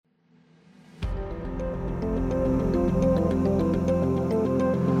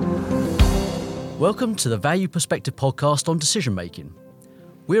Welcome to the Value Perspective podcast on decision making.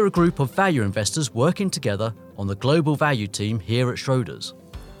 We're a group of value investors working together on the global value team here at Schroders.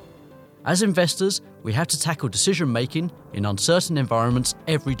 As investors, we have to tackle decision making in uncertain environments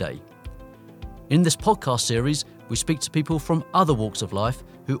every day. In this podcast series, we speak to people from other walks of life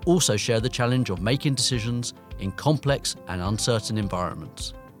who also share the challenge of making decisions in complex and uncertain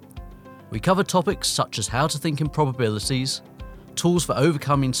environments. We cover topics such as how to think in probabilities, tools for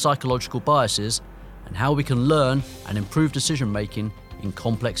overcoming psychological biases, and how we can learn and improve decision making in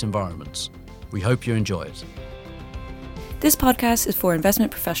complex environments. We hope you enjoy it. This podcast is for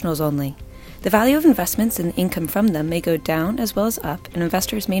investment professionals only. The value of investments and income from them may go down as well as up, and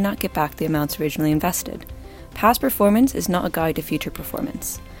investors may not get back the amounts originally invested. Past performance is not a guide to future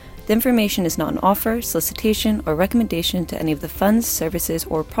performance. The information is not an offer, solicitation, or recommendation to any of the funds, services,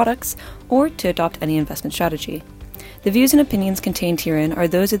 or products, or to adopt any investment strategy. The views and opinions contained herein are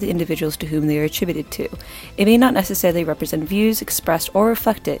those of the individuals to whom they are attributed to. It may not necessarily represent views expressed or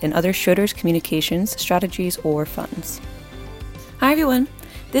reflected in other Schroders communications, strategies, or funds. Hi everyone!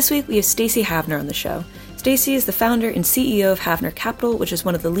 This week we have Stacy Havner on the show. Stacy is the founder and CEO of Havner Capital, which is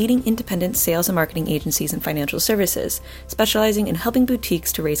one of the leading independent sales and marketing agencies in financial services, specializing in helping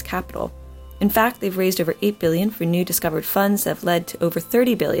boutiques to raise capital. In fact, they've raised over $8 billion for new discovered funds that have led to over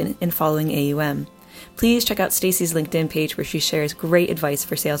 $30 billion in following AUM. Please check out Stacy's LinkedIn page where she shares great advice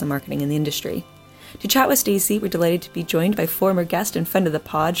for sales and marketing in the industry. To chat with Stacy, we're delighted to be joined by former guest and friend of the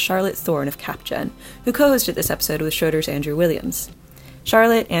pod, Charlotte Thorne of CapGen, who co-hosted this episode with Schroders' Andrew Williams.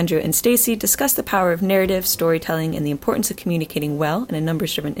 Charlotte, Andrew, and Stacy discuss the power of narrative, storytelling, and the importance of communicating well in a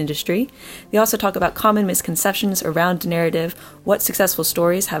numbers-driven industry. They also talk about common misconceptions around narrative, what successful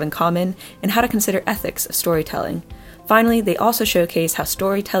stories have in common, and how to consider ethics of storytelling. Finally, they also showcase how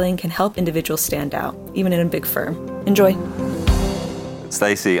storytelling can help individuals stand out, even in a big firm. Enjoy.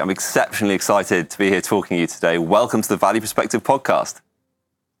 Stacy, I'm exceptionally excited to be here talking to you today. Welcome to the Value Perspective podcast.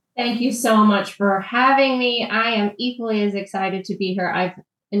 Thank you so much for having me. I am equally as excited to be here. I've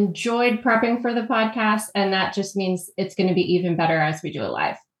enjoyed prepping for the podcast, and that just means it's going to be even better as we do it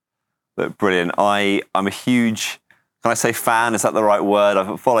live. Brilliant. I'm a huge, can I say fan? Is that the right word?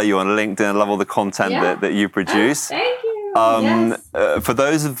 I follow you on LinkedIn. I love all the content that you produce. Thank you. Yes. For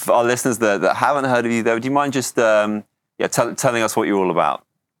those of our listeners that haven't heard of you, though, do you mind just telling us what you're all about?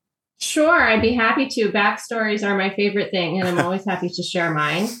 Sure, I'd be happy to. Backstories are my favorite thing, and I'm always happy to share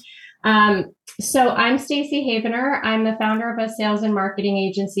mine. So I'm Stacy Havner. I'm the founder of a sales and marketing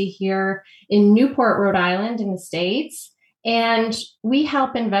agency here in Newport, Rhode Island in the States, and we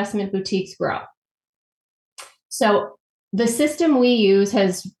help investment boutiques grow. So the system we use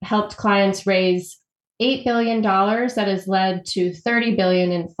has helped clients raise $8 billion that has led to $30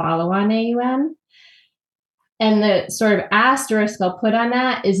 billion in follow-on AUM. And the sort of asterisk I'll put on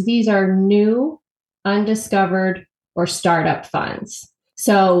that is these are new, undiscovered, or startup funds.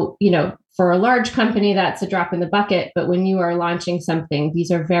 So, for a large company, that's a drop in the bucket. But when you are launching something,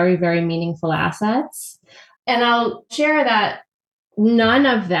 these are very, very meaningful assets. And I'll share that none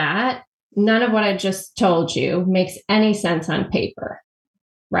of what I just told you makes any sense on paper,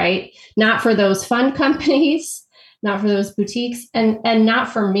 right? Not for those fund companies, not for those boutiques, and not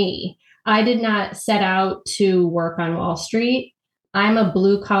for me. I did not set out to work on Wall Street. I'm a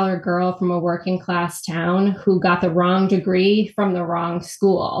blue-collar girl from a working-class town who got the wrong degree from the wrong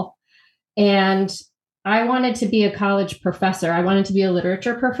school. And I wanted to be a college professor. I wanted to be a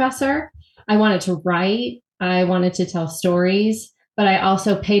literature professor. I wanted to write. I wanted to tell stories. But I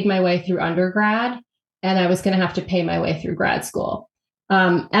also paid my way through undergrad, and I was going to have to pay my way through grad school.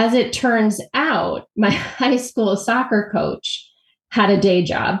 As it turns out, my high school soccer coach had a day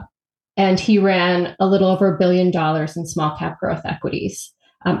job. And he ran a little over $1 billion in small cap growth equities.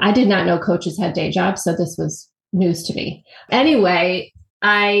 I did not know coaches had day jobs, so this was news to me. Anyway,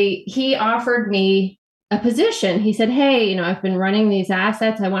 he offered me a position. He said, hey, I've been running these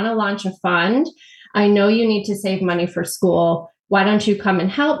assets. I want to launch a fund. I know you need to save money for school. Why don't you come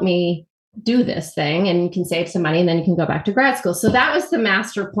and help me do this thing? And you can save some money and then you can go back to grad school. So that was the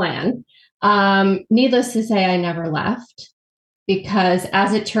master plan. Needless to say, I never left. Because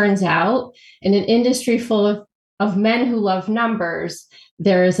as it turns out, in an industry full of men who love numbers,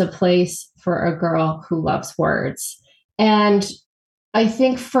 there is a place for a girl who loves words. And I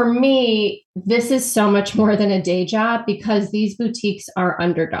think for me, this is so much more than a day job because these boutiques are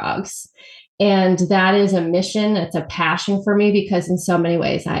underdogs. And that is a mission. It's a passion for me because in so many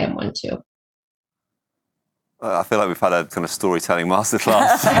ways, I am one too. I feel like we've had a kind of storytelling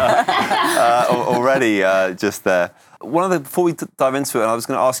masterclass already just there. Before we dive into it, I was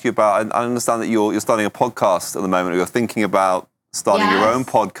going to ask you about, I understand that you're starting a podcast at the moment, or you're thinking about starting your own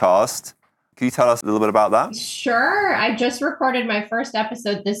podcast. Can you tell us a little bit about that? Sure. I just recorded my first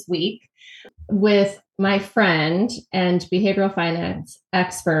episode this week with my friend and behavioral finance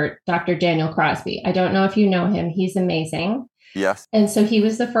expert, Dr. Daniel Crosby. I don't know if you know him. He's amazing. Yes. And so he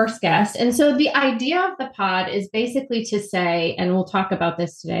was the first guest. And so the idea of the pod is basically to say, and we'll talk about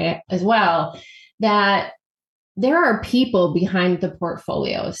this today as well, that there are people behind the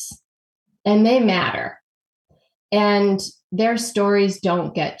portfolios and they matter. And their stories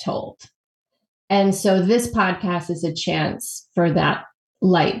don't get told. And so this podcast is a chance for that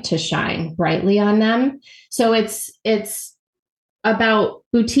light to shine brightly on them. So it's about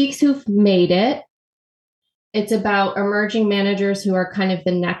boutiques who've made it. It's about emerging managers who are kind of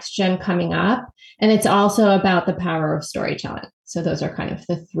the next gen coming up. And it's also about the power of storytelling. So those are kind of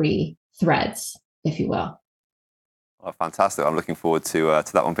the three threads, if you will. Oh, fantastic. I'm looking forward to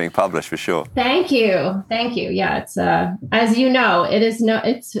that one being published for sure. Thank you. Yeah, it's as you know, it's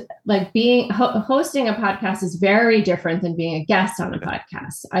like hosting a podcast is very different than being a guest on a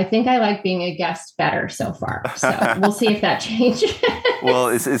podcast. I think I like being a guest better so far. So we'll see if that changes. Well,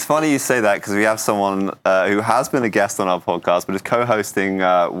 it's funny you say that because we have someone who has been a guest on our podcast, but is co-hosting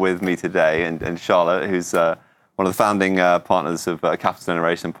with me today, and Charlotte, who's one of the founding partners of Capital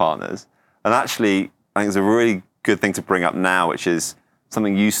Generation Partners. And actually, I think it's a really good thing to bring up now, which is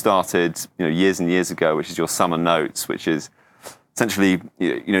something you started, years and years ago, which is your summer notes, which is essentially,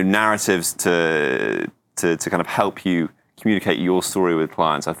 narratives to kind of help you communicate your story with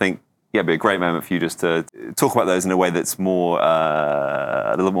clients. I think, it'd be a great moment for you just to talk about those in a way that's more,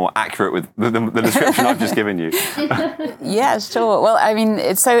 a little more accurate with the description I've just given you. Yeah, sure. Well, I mean,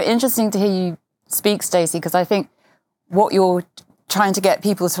 it's so interesting to hear you speak, Stacy, because I think what you're trying to get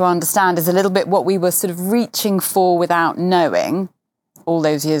people to understand is a little bit what we were sort of reaching for without knowing all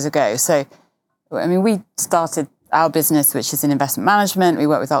those years ago. So, I mean, we started our business, which is in investment management. We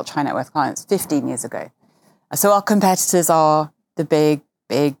work with ultra high net worth clients 15 years ago. So our competitors are the big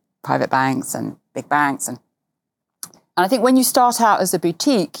private banks and big banks. And I think when you start out as a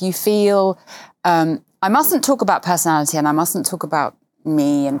boutique, you feel, I mustn't talk about personality and I mustn't talk about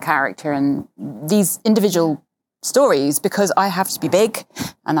me and character and these individual stories because I have to be big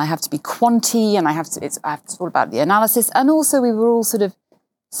and I have to be quanty and it's all about the analysis. And also we were all sort of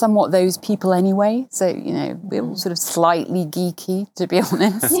somewhat those people anyway. So, we're all sort of slightly geeky, to be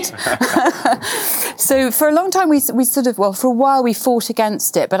honest. So for a long time, for a while we fought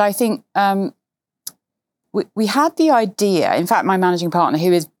against it. But I think we had the idea, in fact, my managing partner,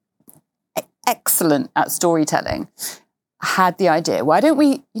 who is excellent at storytelling, had the idea, why don't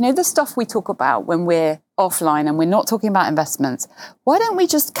we, the stuff we talk about when we're offline and we're not talking about investments, why don't we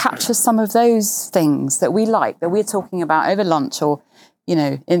just capture some of those things that we like, that we're talking about over lunch or,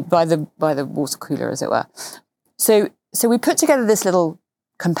 by the water cooler, as it were. So we put together this little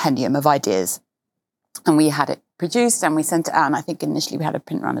compendium of ideas and we had it produced and we sent it out. And I think initially we had a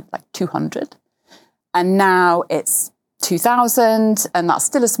print run of like 200 and now it's 2,000 and that's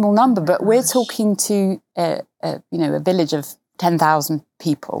still a small number, but we're talking to a village of 10,000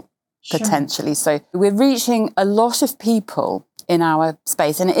 people potentially. Sure. So we're reaching a lot of people in our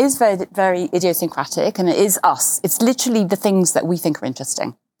space and it is very, very idiosyncratic and it is us. It's literally the things that we think are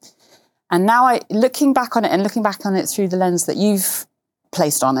interesting. And now looking back on it through the lens that you've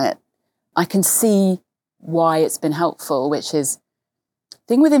placed on it, I can see why it's been helpful, which is the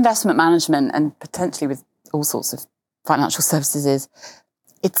thing with investment management and potentially with all sorts of financial services is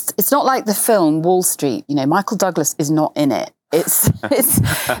it's not like the film Wall Street. Michael Douglas is not in it.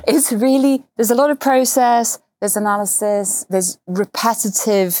 It's really, there's a lot of process, there's analysis, there's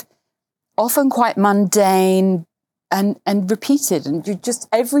repetitive, often quite mundane and repeated. And you're just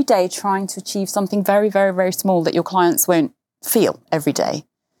every day trying to achieve something very, very, very small that your clients won't feel every day.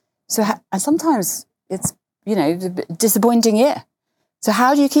 So, and sometimes it's, disappointing ear. So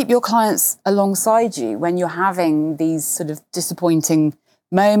how do you keep your clients alongside you when you're having these sort of disappointing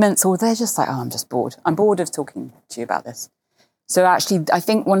moments or they're just like, oh, I'm just bored. I'm bored of talking to you about this. So actually, I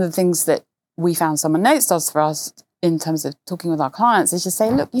think one of the things that we found Summer Notes does for us in terms of talking with our clients is just say,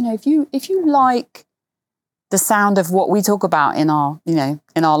 look, if you like the sound of what we talk about in our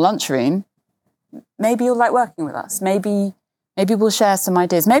lunchroom, maybe you'll like working with us. Maybe we'll share some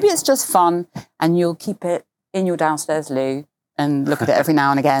ideas. Maybe it's just fun and you'll keep it in your downstairs loo and look at it every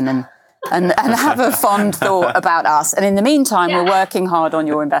now and again and have a fond thought about us. And in the meantime, we're working hard on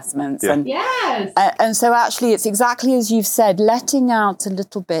your investments. Yeah. And, Yes. And so actually, it's exactly as you've said, letting out a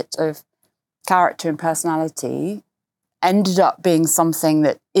little bit of character and personality ended up being something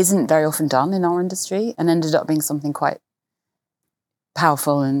that isn't very often done in our industry and ended up being something quite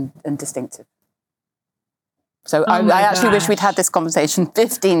powerful and distinctive. So I actually wish we'd had this conversation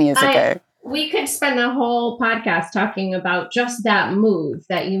 15 years ago. we could spend the whole podcast talking about just that move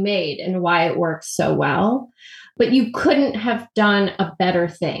that you made and why it works so well. But you couldn't have done a better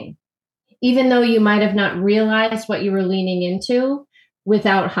thing, even though you might have not realized what you were leaning into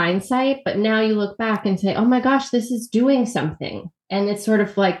without hindsight. But now you look back and say, oh my gosh, this is doing something. And it's sort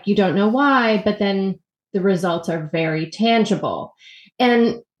of like, you don't know why, but then the results are very tangible.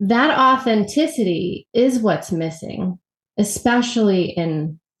 And that authenticity is what's missing, especially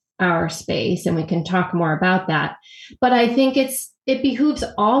in our space. And we can talk more about that. But I think it behooves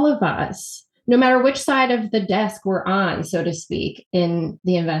all of us, no matter which side of the desk we're on, so to speak, in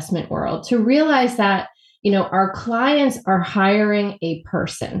the investment world, to realize that, our clients are hiring a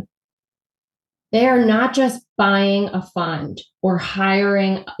person. They are not just buying a fund or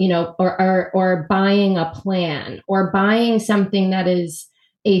hiring, or buying a plan or buying something that is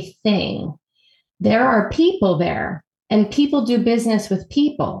a thing. There are people there, and people do business with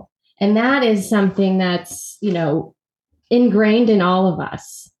people. And that is something that's, ingrained in all of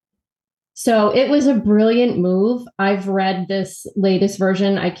us. So it was a brilliant move. I've read this latest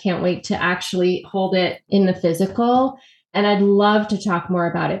version. I can't wait to actually hold it in the physical. And I'd love to talk more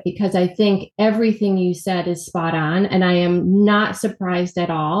about it because I think everything you said is spot on. And I am not surprised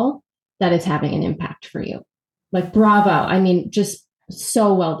at all that it's having an impact for you. Like, bravo. I mean, just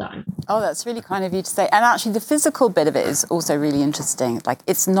so well done. Oh, that's really kind of you to say. And actually, the physical bit of it is also really interesting. Like,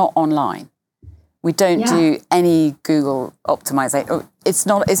 it's not online. We don't do any Google optimization. It's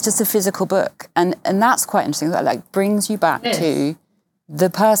just a physical book. And that's quite interesting. That like brings you back to the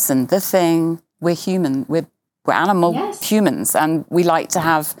person, the thing. We're human. We're animal humans. And we like to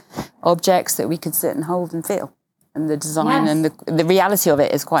have objects that we could sit and hold and feel. And the design and the reality of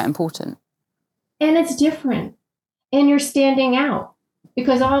it is quite important. And it's different. And you're standing out.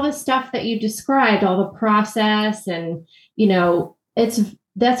 Because all the stuff that you described, all the process and,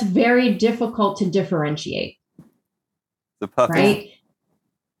 that's very difficult to differentiate. The perfect. Right?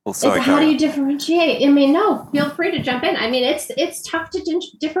 Well, sorry, how do you differentiate? I mean, no, feel free to jump in. I mean, it's tough to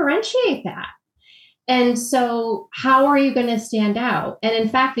differentiate that. And so how are you going to stand out? And in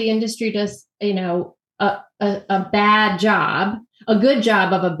fact, the industry does, a bad job, a good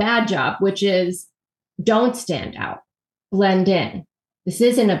job of a bad job, which is don't stand out, blend in. This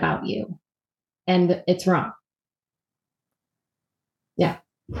isn't about you. And it's wrong. Yeah.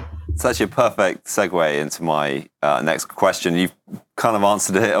 It's actually a perfect segue into my next question. You've kind of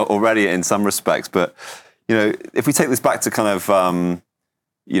answered it already in some respects, but if we take this back to kind of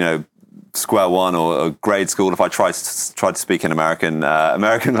square one or grade school, if I try to speak in American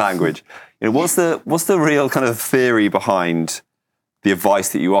language, what's the real kind of theory behind the advice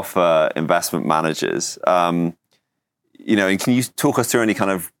that you offer investment managers? And can you talk us through any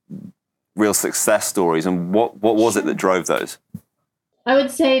kind of real success stories and what was it that drove those? I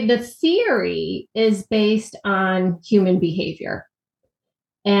would say the theory is based on human behavior.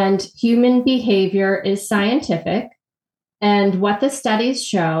 And human behavior is scientific. And what the studies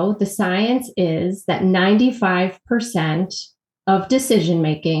show, the science is that 95% of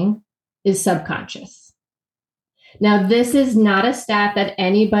decision-making is subconscious. Now, this is not a stat that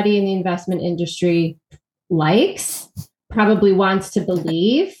anybody in the investment industry likes, probably wants to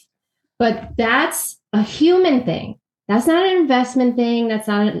believe, but that's a human thing. That's not an investment thing. That's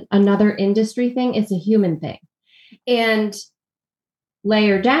not another industry thing. It's a human thing. And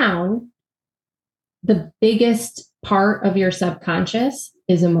layer down, the biggest part of your subconscious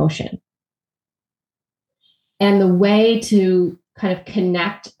is emotion. And the way to kind of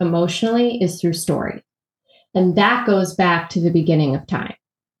connect emotionally is through story. And that goes back to the beginning of time.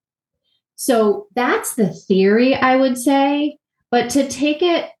 So that's the theory, I would say. But to take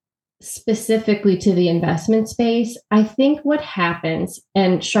it specifically to the investment space, I think what happens,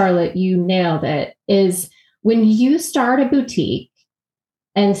 and Charlotte, you nailed it, is when you start a boutique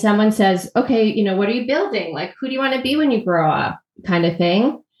and someone says, okay, what are you building? Like, who do you want to be when you grow up? Kind of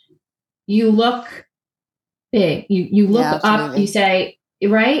thing. You look big. You look up, you say,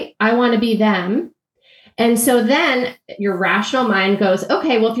 right, I want to be them. And so then your rational mind goes,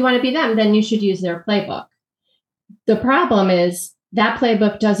 okay, well, if you want to be them, then you should use their playbook. The problem is that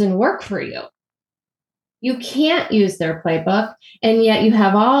playbook doesn't work for you. You can't use their playbook. And yet you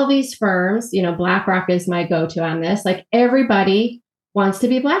have all these firms, BlackRock is my go-to on this. Like everybody wants to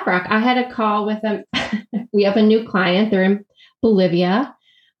be BlackRock. I had a call with them. We have a new client. They're in Bolivia,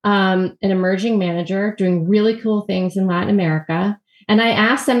 an emerging manager doing really cool things in Latin America. And I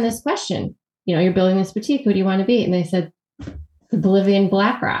asked them this question, you're building this boutique. Who do you want to be? And they said, the Bolivian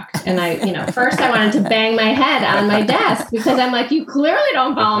BlackRock. And I, first I wanted to bang my head on my desk because I'm like, you clearly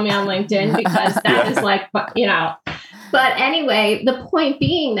don't follow me on LinkedIn because that is like, But anyway, the point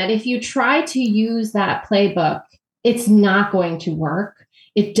being that if you try to use that playbook, it's not going to work.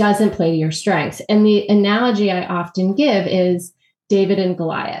 It doesn't play to your strengths. And the analogy I often give is David and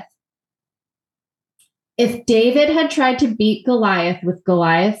Goliath. If David had tried to beat Goliath with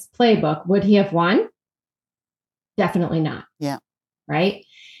Goliath's playbook, would he have won? Definitely not. Yeah. Right?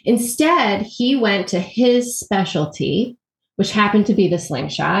 Instead, he went to his specialty, which happened to be the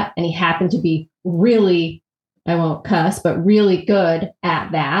slingshot, and he happened to be really, I won't cuss, but really good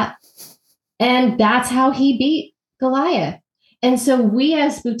at that. And that's how he beat Goliath. And so we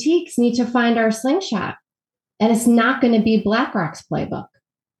as boutiques need to find our slingshot. And it's not going to be BlackRock's playbook.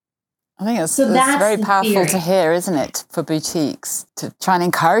 I think that's very powerful to hear, isn't it, for boutiques, to try and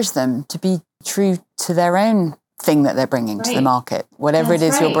encourage them to be true to their own thing that they're bringing to the market. Whatever it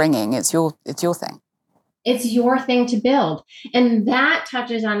is you're bringing, it's your thing. It's your thing to build. And that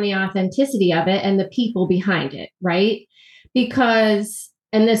touches on the authenticity of it and the people behind it, right? Because,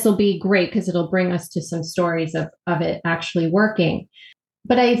 and this will be great because it'll bring us to some stories of it actually working.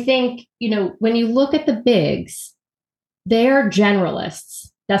 But I think, when you look at the bigs, they're generalists.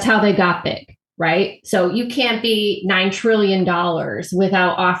 That's how they got big, right? So you can't be $9 trillion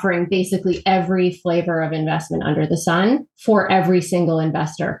without offering basically every flavor of investment under the sun for every single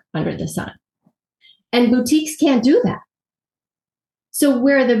investor under the sun. And boutiques can't do that. So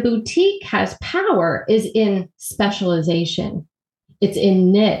where the boutique has power is in specialization. It's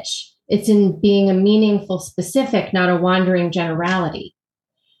in niche. It's in being a meaningful specific, not a wandering generality.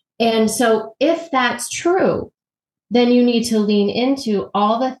 And so if that's true, then you need to lean into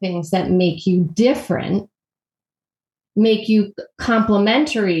all the things that make you different, make you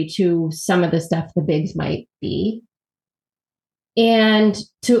complementary to some of the stuff the bigs might be, and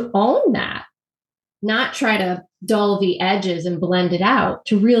to own that, not try to dull the edges and blend it out,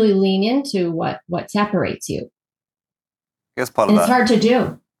 to really lean into what separates you. I guess part of that, it's hard to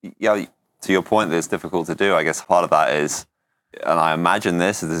do. Yeah, to your point, that it's difficult to do. I guess part of that is, and I imagine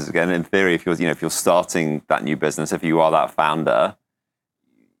this is again in theory, if you're starting that new business, if you are that founder,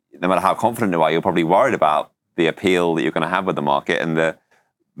 no matter how confident you are, you're probably worried about the appeal that you're going to have with the market, and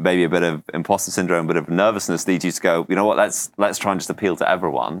maybe a bit of imposter syndrome, a bit of nervousness leads you to go, you know what, let's try and just appeal to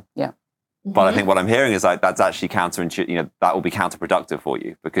everyone. Yeah. But I think what I'm hearing is like that's actually counterintuitive. That will be counterproductive for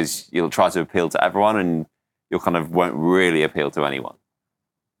you because you'll try to appeal to everyone and you kind of won't really appeal to anyone.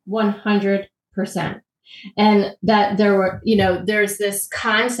 100%. And that there's this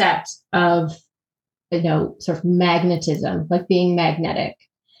concept of, sort of magnetism, like being magnetic.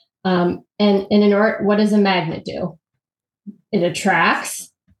 And in order, what does a magnet do? It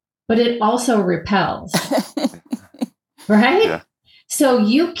attracts, but it also repels, right? Yeah. So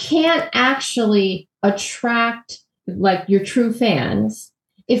you can't actually attract like your true fans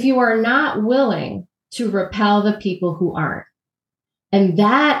if you are not willing to repel the people who aren't. And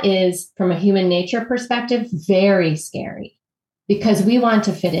that is, from a human nature perspective, very scary because we want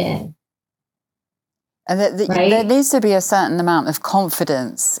to fit in. And there needs to be a certain amount of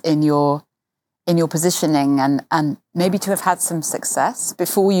confidence in your positioning and maybe to have had some success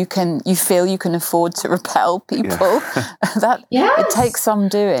before you feel you can afford to repel people. Yeah. It takes some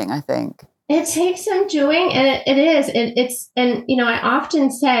doing, I think. It takes some doing, and it is. I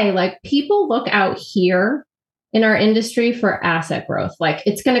often say, like, people look out here in our industry for asset growth. Like,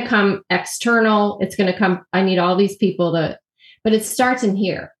 it's going to come external. It's going to come, I need all these people but it starts in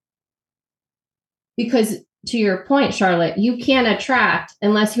here. Because to your point, Charlotte, you can't attract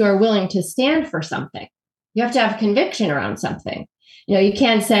unless you are willing to stand for something. You have to have conviction around something. You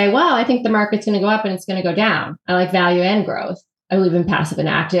can't say, well, I think the market's going to go up and it's going to go down. I like value and growth. I believe in passive and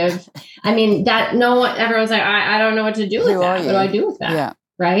active. I mean, that everyone's like, I don't know what to do with that. What do I do with that? Yeah.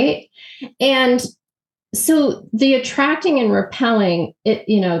 Right. And so the attracting and repelling,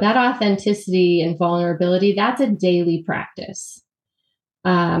 that authenticity and vulnerability, that's a daily practice.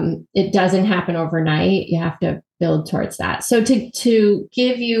 It doesn't happen overnight. You have to build towards that. So to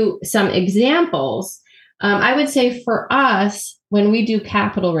give you some examples, I would say for us, when we do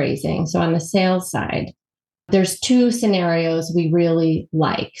capital raising, so on the sales side, there's two scenarios we really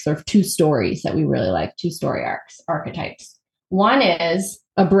like, sort of two stories that we really like, two story archetypes. One is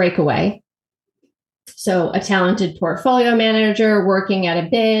a breakaway. So a talented portfolio manager working at a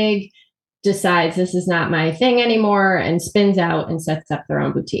big decides this is not my thing anymore and spins out and sets up their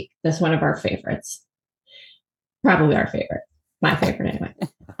own boutique. That's one of our favorites. Probably our favorite. My favorite anyway.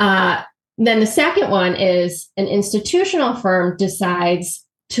 Then the second one is an institutional firm decides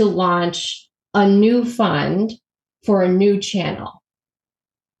to launch a new fund for a new channel.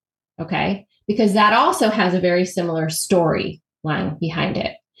 Okay? Because that also has a very similar storyline behind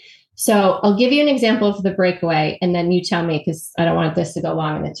it. So I'll give you an example of the breakaway, and then you tell me, because I don't want this to go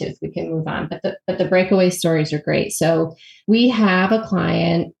long in the tooth. We can move on, but the breakaway stories are great. So we have a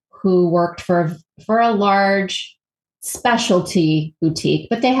client who worked for a large specialty boutique,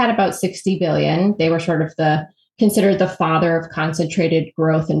 but they had about 60 billion. They were sort of considered the father of concentrated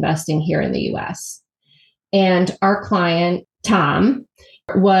growth investing here in the US. And our client, Tom,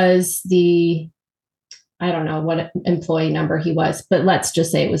 was I don't know what employee number he was, but let's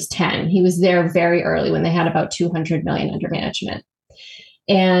just say it was 10. He was there very early when they had about 200 million under management.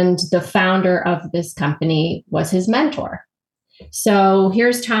 And the founder of this company was his mentor. So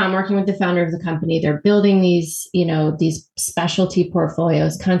here's Tom working with the founder of the company. They're building these specialty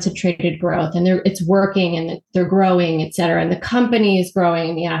portfolios, concentrated growth, and it's working and they're growing, et cetera. And the company is growing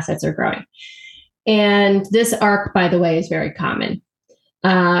and the assets are growing. And this arc, by the way, is very common.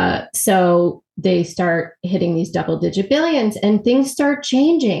 So they start hitting these double-digit billions and things start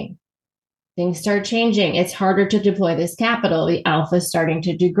changing. It's harder to deploy this capital. The alpha is starting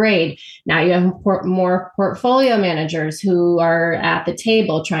to degrade. Now you have more portfolio managers who are at the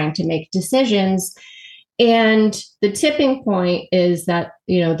table trying to make decisions. And the tipping point is that,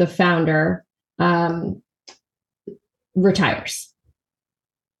 the founder retires.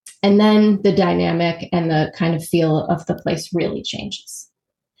 And then the dynamic and the kind of feel of the place really changes.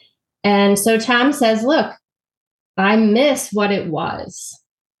 And so Tom says, look, I miss what it was.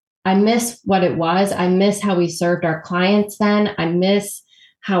 I miss how we served our clients then. I miss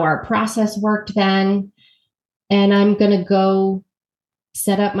how our process worked then. And I'm going to go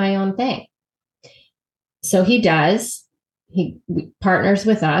set up my own thing. So he does. He partners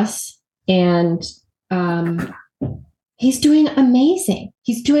with us, and he's doing amazing.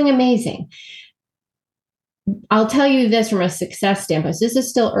 I'll tell you this from a success standpoint. So this is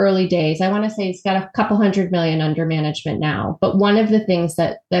still early days. I want to say he's got a couple $100 million under management now. But one of the things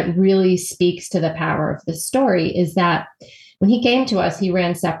that really speaks to the power of this story is that when he came to us, he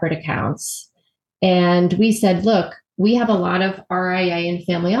ran separate accounts. And we said, look, we have a lot of RIA and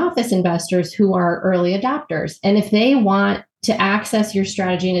family office investors who are early adopters. And if they want to access your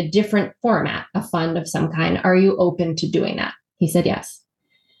strategy in a different format, a fund of some kind, are you open to doing that? He said, yes.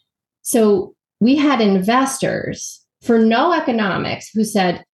 So we had investors for no economics who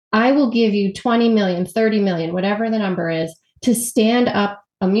said, I will give you 20 million, 30 million, whatever the number is, to stand up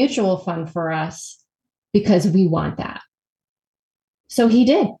a mutual fund for us because we want that. So he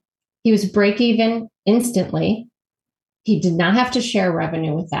did. He was break even instantly. He did not have to share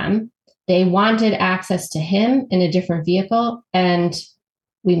revenue with them. They wanted access to him in a different vehicle, and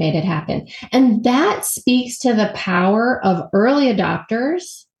we made it happen. And that speaks to the power of early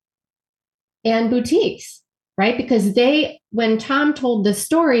adopters and boutiques, right? Because when Tom told the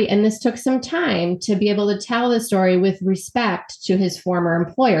story, and this took some time to be able to tell the story with respect to his former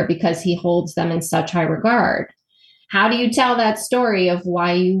employer because he holds them in such high regard. How do you tell that story of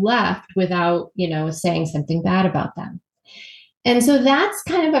why you left without, saying something bad about them? And so that's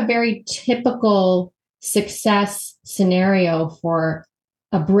kind of a very typical success scenario for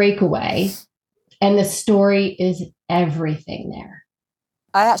a breakaway. And the story is everything there.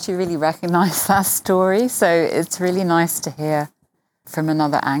 I actually really recognize that story. So it's really nice to hear from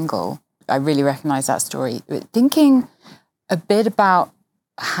another angle. I really recognize that story. Thinking a bit about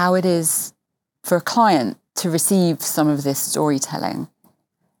how it is for a client to receive some of this storytelling.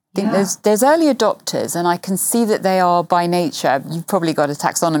 I think there's early adopters, and I can see that they are by nature, you've probably got a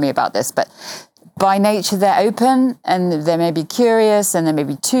taxonomy about this, but by nature they're open and they may be curious and they may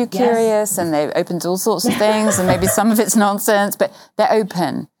be too curious and they're open to all sorts of things and maybe some of it's nonsense, but they're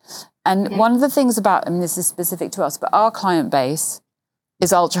open. And one of the things about, this is specific to us, but our client base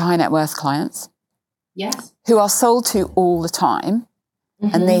is ultra high net worth clients who are sold to all the time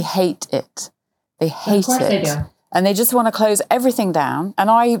and they hate it. They hate it. Of course they do. And they just want to close everything down. And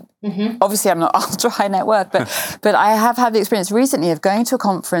obviously I'm not ultra high net worth, but I have had the experience recently of going to a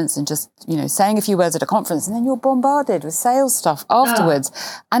conference and just, saying a few words at a conference, and then you're bombarded with sales stuff afterwards.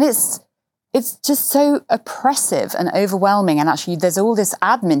 And it's just so oppressive and overwhelming. And actually there's all this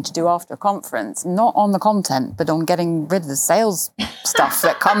admin to do after a conference, not on the content, but on getting rid of the sales stuff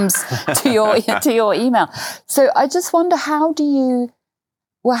that comes to your email. So I just wonder, how do you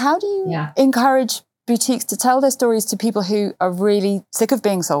encourage boutiques to tell their stories to people who are really sick of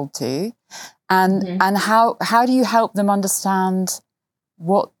being sold to, and how do you help them understand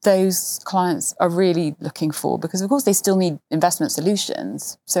what those clients are really looking for? Because of course they still need investment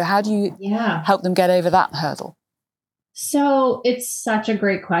solutions. So how do you help them get over that hurdle? So it's such a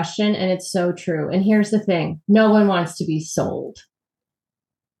great question, and it's so true. And here's the thing: no one wants to be sold.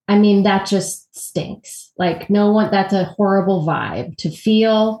 That just stinks. Like, no one, that's a horrible vibe to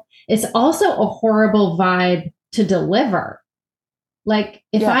feel. it's also a horrible vibe to deliver. Like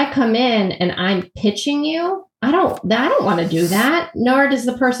if I come in and I'm pitching you, I don't want to do that, nor does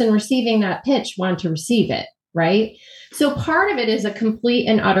the person receiving that pitch want to receive it, right? So part of it is a complete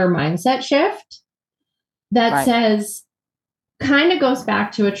and utter mindset shift that says, kind of goes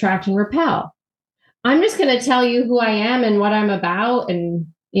back to attract and repel. I'm just going to tell you who I am and what I'm about. And,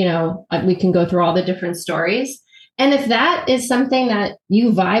 we can go through all the different stories. And if that is something that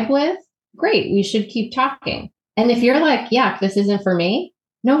you vibe with, great, we should keep talking. And if you're like, yuck, this isn't for me,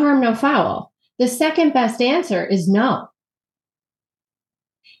 no harm, no foul. The second best answer is no.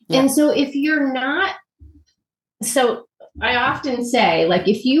 Yeah. And so if you're not, so I often say, like,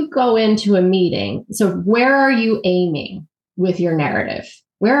 if you go into a meeting, so where are you aiming with your narrative?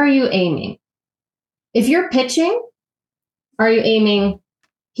 Where are you aiming? If you're pitching, are you aiming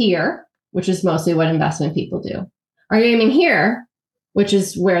here, which is mostly what investment people do? Are you aiming here, which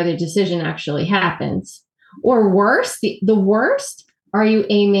is where the decision actually happens? Or worse, the worst, are you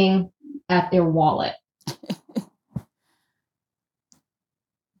aiming at their wallet?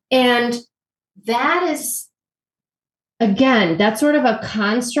 And that is, again, that's sort of a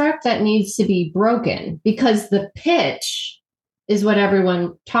construct that needs to be broken, because the pitch is what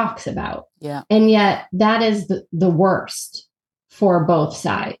everyone talks about. Yeah. And yet that is the worst for both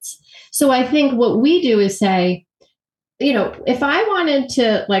sides. So I think what we do is say, if I wanted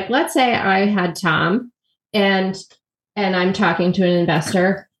to, like, let's say I had Tom and I'm talking to an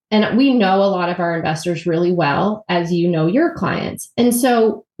investor, and we know a lot of our investors really well, as you know your clients. And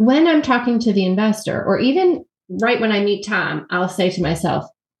so when I'm talking to the investor, or even right when I meet Tom, I'll say to myself,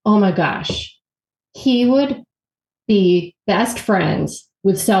 oh my gosh, he would be best friends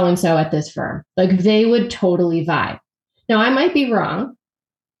with so-and-so at this firm. Like, they would totally vibe. Now, I might be wrong,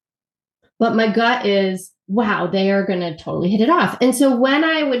 but my gut is, wow, they are going to totally hit it off. And so when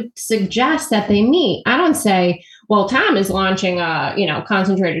I would suggest that they meet, I don't say, well, Tom is launching a,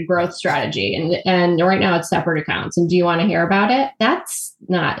 concentrated growth strategy, and right now it's separate accounts. And do you want to hear about it? That's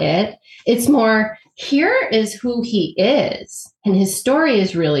not it. It's more, here is who he is, and his story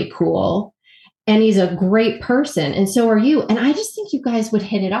is really cool, and he's a great person, and so are you. And I just think you guys would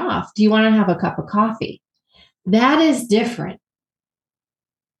hit it off. Do you want to have a cup of coffee? That is different.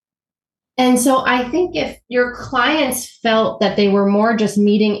 And so I think if your clients felt that they were more just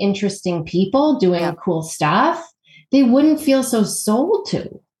meeting interesting people doing cool stuff, they wouldn't feel so sold to.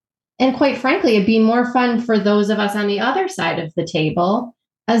 And quite frankly, it'd be more fun for those of us on the other side of the table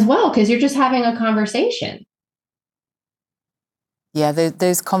as well, because you're just having a conversation. Yeah,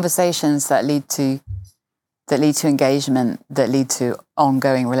 those conversations that lead to engagement, that lead to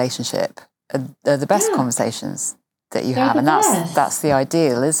ongoing relationship, are the best conversations that you have. And that's the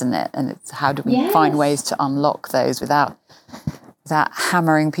ideal, isn't it? And it's how do we find ways to unlock those without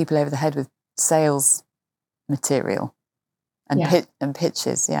hammering people over the head with sales material and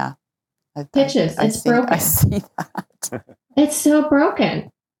pitches. Yeah. Pitches. It's broken. I see that. It's so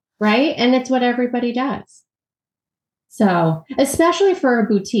broken, right? And it's what everybody does. So, especially for a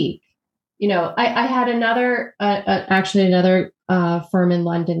boutique, I had another firm in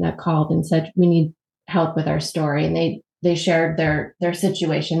London that called and said, we need help with our story. And they shared their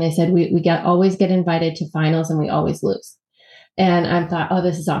situation. They said, we always get invited to finals and we always lose. And I thought, oh,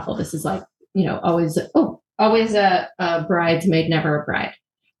 this is awful. This is like, always a bridesmaid, never a bride.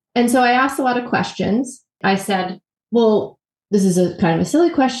 And so I asked a lot of questions. I said, well, this is a kind of a silly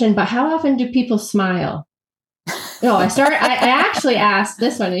question, but how often do people smile? No, I actually asked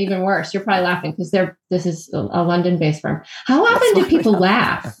this one, even worse. You're probably laughing because this is a London-based firm. How often do people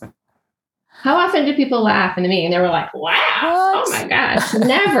laugh? How often do people laugh in the meeting? And they were like, laugh? What? Oh my gosh,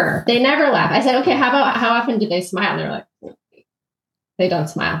 never. They never laugh. I said, okay, how often do they smile? And they're like, they don't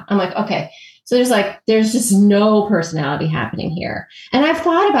smile. I'm like, okay. So there's just no personality happening here. And I've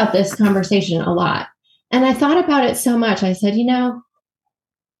thought about this conversation a lot. And I thought about it so much. I said,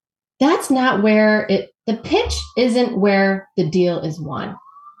 that's not where the pitch isn't where the deal is won.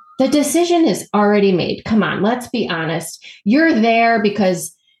 The decision is already made. Come on, let's be honest. You're there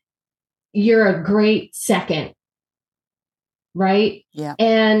because you're a great second, right? Yeah.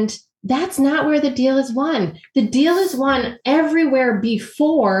 And that's not where the deal is won. The deal is won everywhere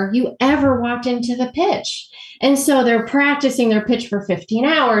before you ever walked into the pitch. And so they're practicing their pitch for 15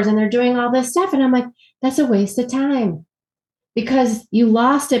 hours and they're doing all this stuff. And I'm like, that's a waste of time because you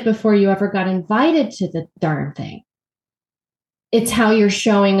lost it before you ever got invited to the darn thing. It's how you're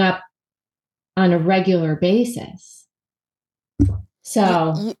showing up on a regular basis.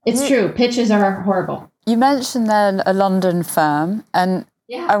 So it's true. Pitches are horrible. You mentioned then a London firm, and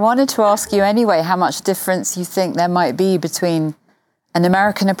I wanted to ask you anyway how much difference you think there might be between an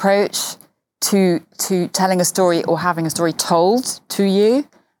American approach to telling a story or having a story told to you,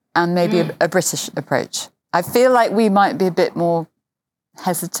 and maybe a British approach? I feel like we might be a bit more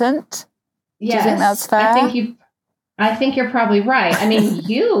hesitant. Yes, do you think that's fair? I think you're probably right. I mean,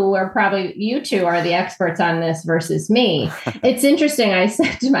 you two are the experts on this versus me. It's interesting. I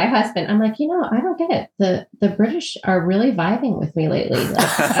said to my husband, I'm like, I don't get it. The British are really vibing with me lately. Like,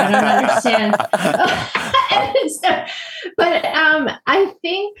 I don't understand. But I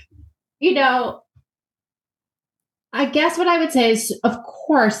think, I guess what I would say is, of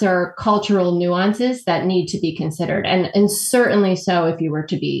course, there are cultural nuances that need to be considered. And certainly so if you were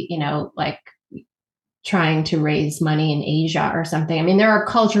to be, like trying to raise money in Asia or something. I mean, there are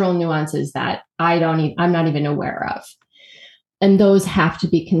cultural nuances that I'm not even aware of. And those have to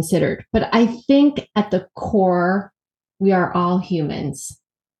be considered. But I think at the core, we are all humans.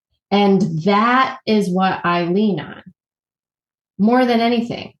 And that is what I lean on more than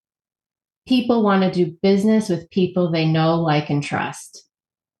anything. People want to do business with people they know, like, and trust.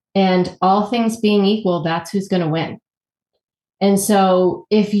 And all things being equal, that's who's going to win. And so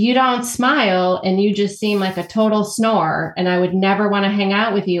if you don't smile and you just seem like a total snore, and I would never want to hang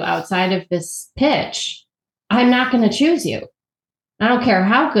out with you outside of this pitch, I'm not going to choose you. I don't care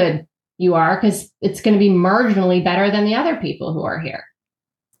how good you are, because it's going to be marginally better than the other people who are here.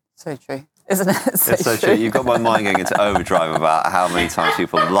 So true. Isn't it? It's so true. You've got my mind going into overdrive about how many times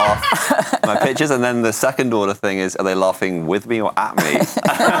people laugh at my pictures. And then the second order thing is, are they laughing with me or at me? That's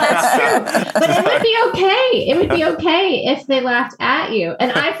true. But it would be okay. It would be okay if they laughed at you.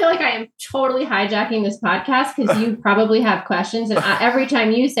 And I feel like I am totally hijacking this podcast because you probably have questions. And every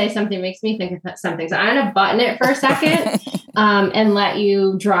time you say something, it makes me think of something. So I'm going to button it for a second and let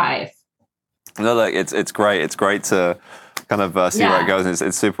you drive. No, look, it's great. It's great to kind of see where it goes. And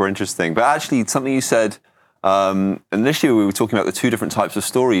it's super interesting. But actually, something you said initially, we were talking about the two different types of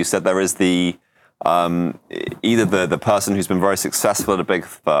story. You said there is the either the person who's been very successful at a big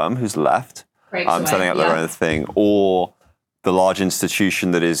firm who's left, setting up their own thing, or the large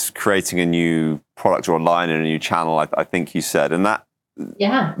institution that is creating a new product or a line in a new channel. I think you said, and that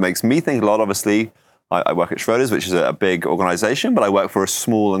makes me think a lot. Obviously, I work at Schroders, which is a big organization, but I work for a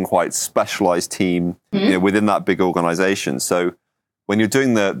small and quite specialized team within that big organization. So when you're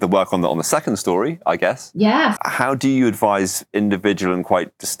doing the work on the second story, I guess, how do you advise individual and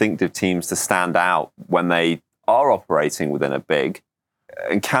quite distinctive teams to stand out when they are operating within a big?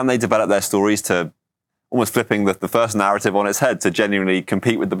 And can they develop their stories to almost flipping the first narrative on its head to genuinely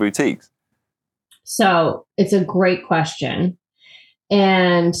compete with the boutiques? So it's a great question.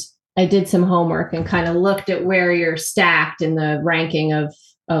 And I did some homework and kind of looked at where you're stacked in the ranking of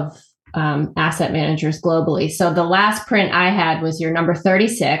asset managers globally. So the last print I had was your number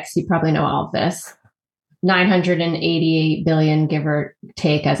 36. You probably know all of this. 988 billion, give or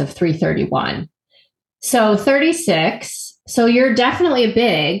take, as of 3/31. So 36. So you're definitely a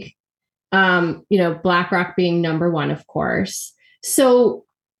big, BlackRock being number one, of course. So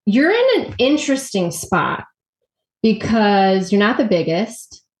you're in an interesting spot because you're not the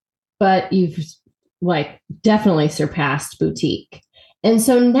biggest, but you've definitely surpassed boutique. And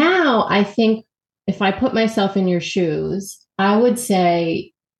so now I think if I put myself in your shoes, I would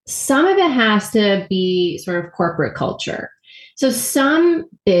say some of it has to be sort of corporate culture. So some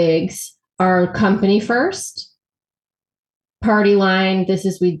bigs are company first, party line. This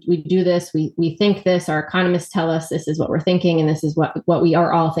is, we do this, we think this, our economists tell us this is what we're thinking, and this is what we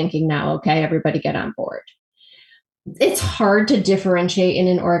are all thinking now. Okay, everybody get on board. It's hard to differentiate in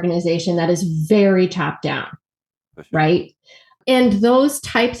an organization that is very top down, right? And those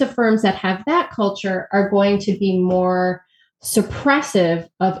types of firms that have that culture are going to be more suppressive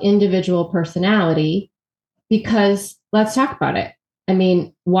of individual personality because, let's talk about it. I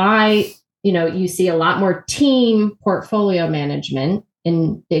mean, why, you see a lot more team portfolio management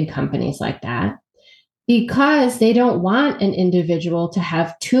in big companies like that, because they don't want an individual to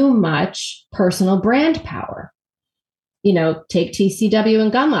have too much personal brand power. Take TCW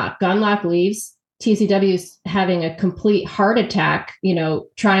and Gunlock. Gunlock leaves. TCW's having a complete heart attack,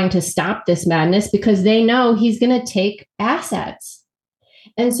 trying to stop this madness because they know he's going to take assets.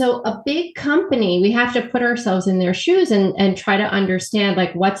 And so a big company, we have to put ourselves in their shoes and try to understand,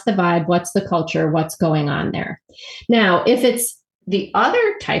 what's the vibe, what's the culture, what's going on there. Now, if it's the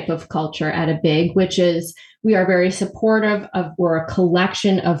other type of culture at a big, which is we are very supportive of, we're a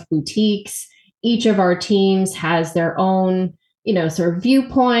collection of boutiques. Each of our teams has their own, sort of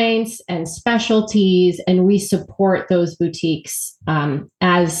viewpoints and specialties, and we support those boutiques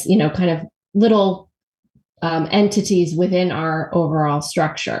as, kind of little entities within our overall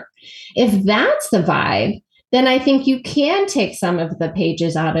structure. If that's the vibe, then I think you can take some of the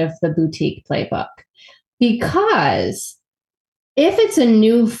pages out of the boutique playbook. Because if it's a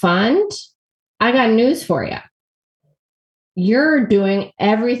new fund, I got news for you. You're doing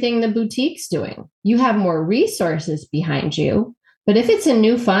everything the boutique's doing. You have more resources behind you. But if it's a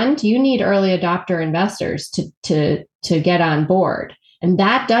new fund, you need early adopter investors to get on board. And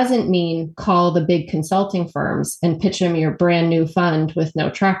that doesn't mean call the big consulting firms and pitch them your brand new fund with no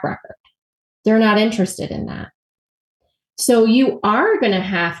track record. They're not interested in that. So you are going to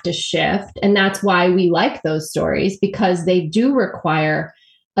have to shift. And that's why we like those stories, because they do require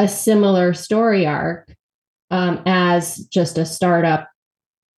a similar story arc as just a startup,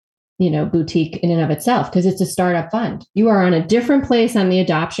 boutique in and of itself, because it's a startup fund. You are on a different place on the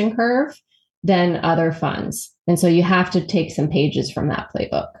adoption curve than other funds. And so you have to take some pages from that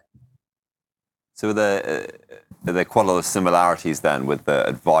playbook. So are there quite a lot of similarities then with the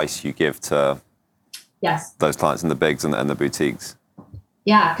advice you give to those clients in the bigs and the boutiques?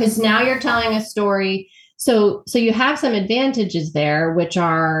 Yeah, because now you're telling a story. So you have some advantages there, which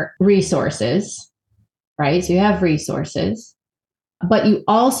are resources, right? So you have resources, but you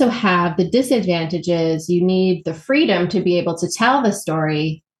also have the disadvantages. You need the freedom to be able to tell the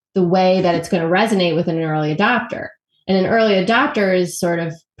story the way that it's going to resonate with an early adopter. And an early adopter is sort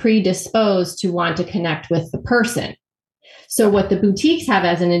of predisposed to want to connect with the person. So what the boutiques have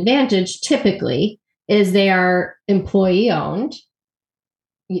as an advantage typically is they are employee owned.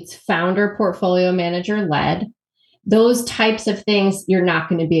 It's founder, portfolio manager led. Those types of things you're not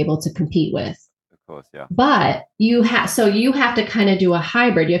going to be able to compete with. Of course, yeah. But you have to kind of do a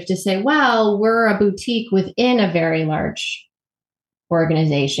hybrid. You have to say, well, we're a boutique within a very large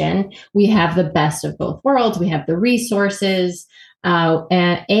organization. We have the best of both worlds. We have the resources,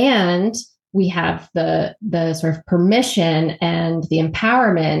 and we have the sort of permission and the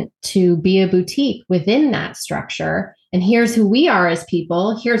empowerment to be a boutique within that structure. And here's who we are as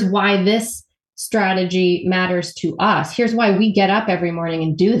people. Here's why this strategy matters to us. Here's why we get up every morning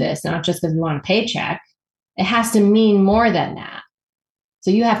and do this, not just because we want a paycheck. It has to mean more than that.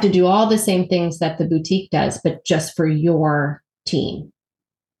 So you have to do all the same things that the boutique does, but just for your team.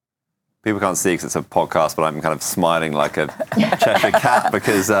 People can't see because it's a podcast, but I'm kind of smiling like a Cheshire cat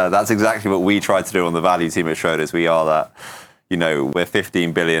because that's exactly what we try to do on the value team at Schroders. We are that, we're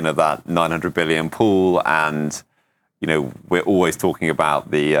 15 billion of that 900 billion pool. And, we're always talking about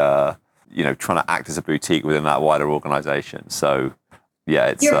the, trying to act as a boutique within that wider organization. So, yeah,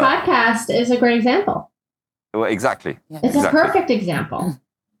 it's... Your podcast is a great example. Well, exactly. Yeah. It's a perfect example.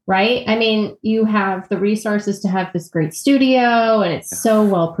 Right? I mean, you have the resources to have this great studio and it's so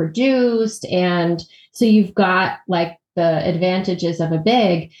well produced. And so you've got like the advantages of a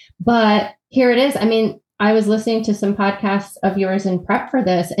big, but here it is. I mean, I was listening to some podcasts of yours in prep for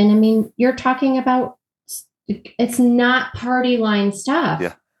this. And I mean, you're talking about, it's not party line stuff.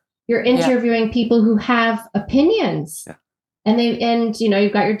 Yeah. You're interviewing people who have opinions. Yeah. And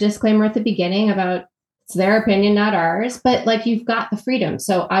you've got your disclaimer at the beginning about it's their opinion, not ours, but like you've got the freedom.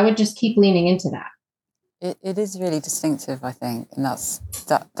 So I would just keep leaning into that. It is really distinctive, I think. And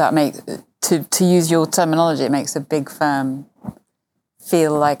that makes, to use your terminology, it makes a big firm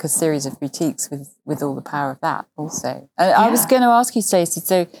feel like a series of boutiques with all the power of that also. And I was going to ask you, Stacy,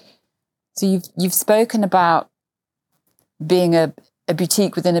 so you've spoken about being a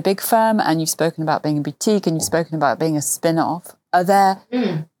boutique within a big firm, and you've spoken about being a boutique, and you've spoken about being a spin-off. Are there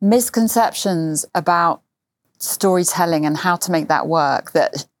misconceptions about storytelling and how to make that work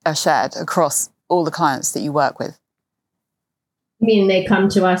that are shared across all the clients that you work with? I mean, they come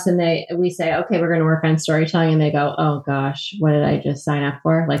to us and we say, okay, we're going to work on storytelling. And they go, oh gosh, what did I just sign up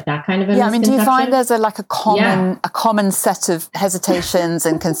for? Like that kind of a misconception. Do you find there's a common set of hesitations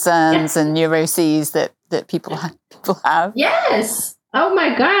and concerns and neuroses that people have? Yes. Oh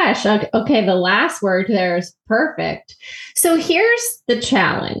my gosh. Okay. The last word there is perfect. So here's the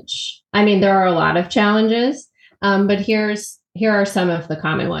challenge. I mean, there are a lot of challenges, but here are some of the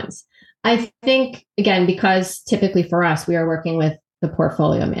common ones. I think, again, because typically for us, we are working with the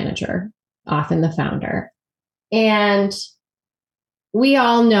portfolio manager, often the founder. And we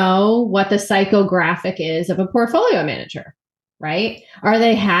all know what the psychographic is of a portfolio manager, right? Are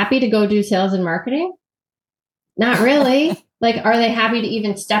they happy to go do sales and marketing? Not really. Like, are they happy to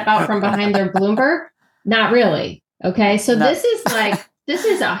even step out from behind their Bloomberg? Not really. Okay. So this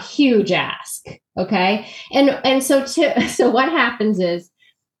is a huge ask. Okay. And so what happens is,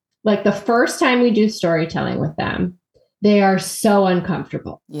 like the first time we do storytelling with them, they are so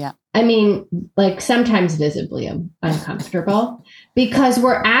uncomfortable. Yeah. I mean, like sometimes visibly uncomfortable because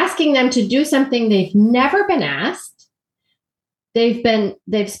we're asking them to do something they've never been asked.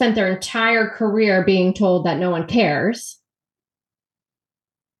 they've spent their entire career being told that no one cares.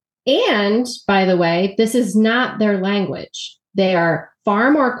 And by the way, this is not their language. They are far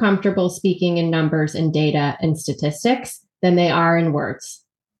more comfortable speaking in numbers and data and statistics than they are in words.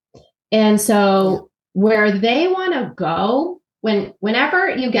 And so where they want to go, whenever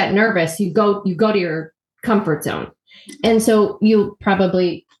you get nervous, you go to your comfort zone. And so you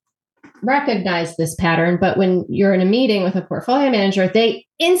probably recognize this pattern, but when you're in a meeting with a portfolio manager, they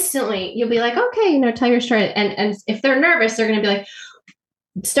instantly, you'll be like, okay, tell your story. And if they're nervous, they're going to be like,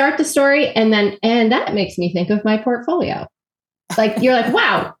 start the story. And that makes me think of my portfolio. Like, you're like,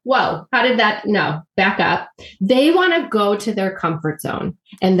 wow, whoa, how did that? No, back up. They want to go to their comfort zone.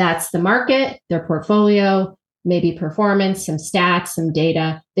 And that's the market, their portfolio, maybe performance, some stats, some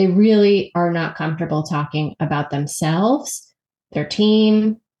data. They really are not comfortable talking about themselves, their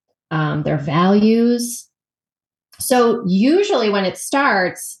team, their values. So usually when it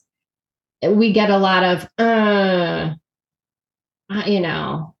starts, we get a lot of,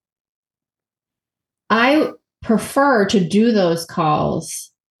 I prefer to do those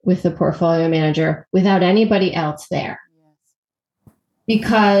calls with the portfolio manager without anybody else there.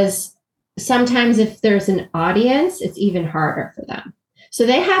 Because sometimes if there's an audience, it's even harder for them. So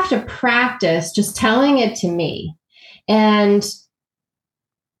they have to practice just telling it to me. And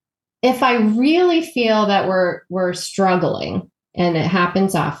if I really feel that we're struggling, and it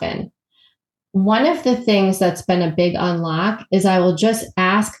happens often, one of the things that's been a big unlock is I will just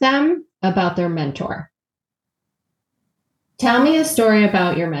ask them about their mentor. Tell me a story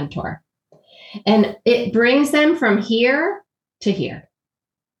about your mentor. And it brings them from here to here.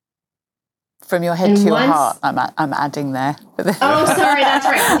 From your head to your heart, I'm adding there. Oh, sorry, that's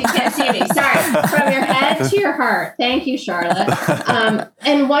right. You can't see me. Sorry. From your head to your heart. Thank you, Charlotte.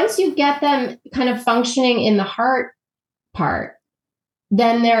 And once you get them kind of functioning in the heart part,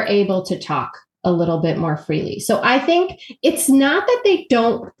 then they're able to talk a little bit more freely. So I think it's not that they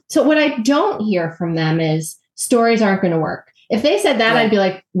don't. So what I don't hear from them is stories aren't going to work. If they said that, I'd be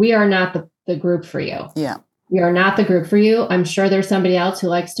like, we are not the group for you. Yeah. We are not the group for you. I'm sure there's somebody else who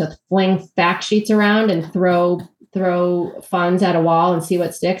likes to fling fact sheets around and throw funds at a wall and see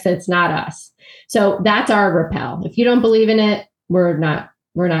what sticks. It's not us. So that's our repel. If you don't believe in it, we're not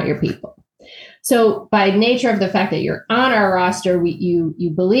your people. So by nature of the fact that you're on our roster,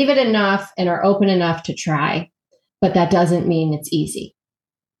 you believe it enough and are open enough to try, but that doesn't mean it's easy.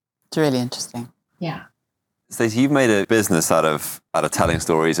 It's really interesting. Yeah. Stacey, you've made a business out of telling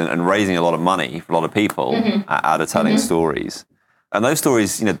stories and raising a lot of money for a lot of people out of telling stories. And those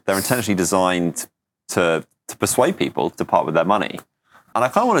stories, they're intentionally designed to persuade people to part with their money. And I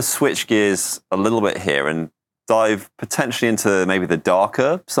kind of want to switch gears a little bit here and dive potentially into maybe the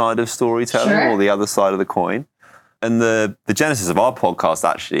darker side of storytelling or the other side of the coin. And the genesis of our podcast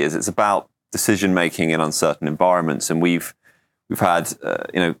actually is it's about decision making in uncertain environments. And we've had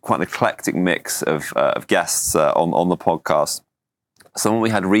quite an eclectic mix of guests on the podcast. Someone we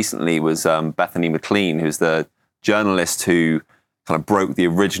had recently was Bethany McLean, who's the journalist who kind of broke the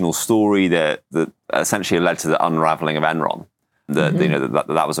original story that essentially led to the unraveling of Enron.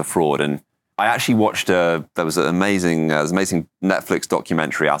 That was a fraud. And I actually watched there was an amazing Netflix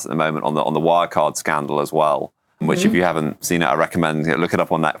documentary out at the moment on the Wirecard scandal as well. Which if you haven't seen it, I recommend look it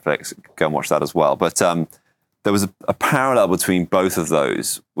up on Netflix. Go and watch that as well. But there was a parallel between both of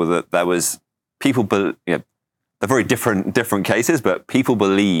those, where that there was people, they're very different cases, but people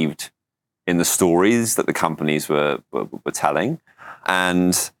believed in the stories that the companies were telling,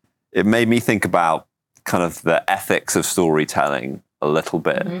 and it made me think about kind of the ethics of storytelling a little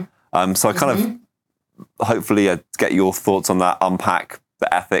bit. So I kind of hopefully get your thoughts on that, unpack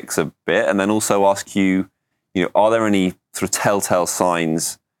the ethics a bit, and then also ask you, are there any sort of telltale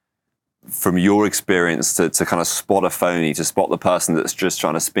signs from your experience to kind of spot a phony, to spot the person that's just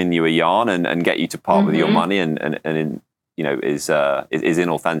trying to spin you a yarn and get you to part with your money and is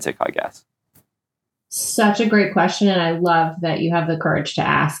inauthentic, I guess? Such a great question. And I love that you have the courage to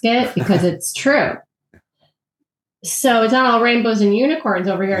ask it, because it's true. So it's not all rainbows and unicorns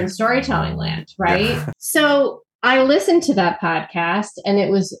over here in storytelling land, right? Yeah. So I listened to that podcast and it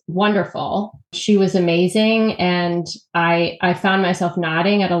was wonderful. She was amazing. And I found myself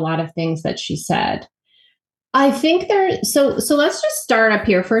nodding at a lot of things that she said. I think so let's just start up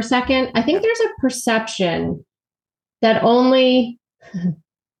here for a second. I think there's a perception that only,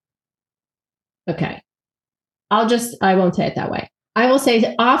 okay, I won't say it that way. I will say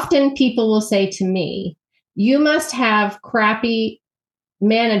that often people will say to me, you must have crappy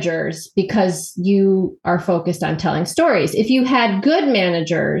managers because you are focused on telling stories. If you had good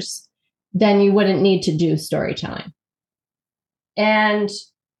managers, then you wouldn't need to do storytelling. And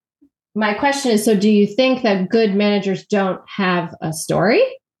my question is, so do you think that good managers don't have a story?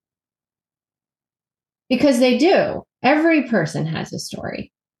 Because they do. Every person has a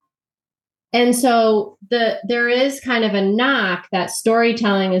story. And so there is kind of a knock that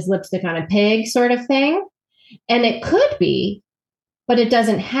storytelling is lipstick on a pig sort of thing. And it could be, but it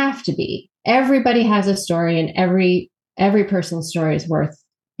doesn't have to be. Everybody has a story, and every person's story is worth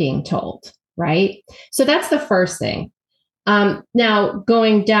being told, right? So that's the first thing. Now,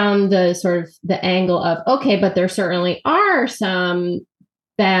 going down the sort of the angle of, okay, but there certainly are some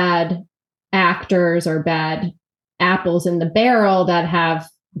bad actors or bad apples in the barrel that have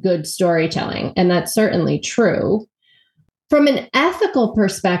good storytelling. And that's certainly true. From an ethical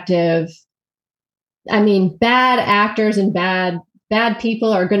perspective, I mean, bad actors and bad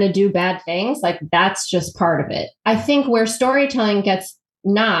people are going to do bad things. Like, that's just part of it. I think where storytelling gets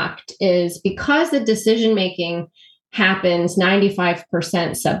knocked is because the decision-making happens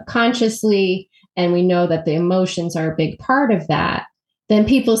 95% subconsciously, and we know that the emotions are a big part of that. Then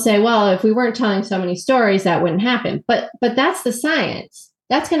people say, well, if we weren't telling so many stories, that wouldn't happen. But that's the science.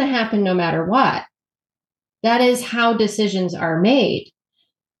 That's going to happen no matter what. That is how decisions are made.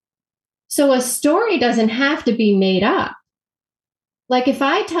 So a story doesn't have to be made up. Like, if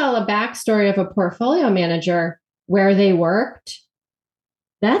I tell a backstory of a portfolio manager where they worked,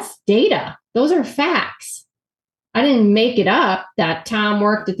 that's data. Those are facts. I didn't make it up that Tom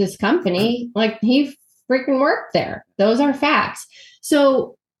worked at this company. Like, he freaking worked there. Those are facts.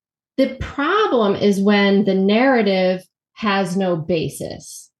 So the problem is when the narrative has no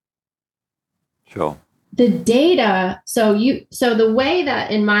basis. Sure. The data, so the way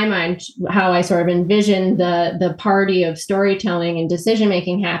that, in my mind, how I sort of envision the party of storytelling and decision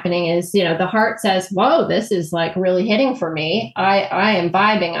making happening is, the heart says, whoa, this is like really hitting for me. I am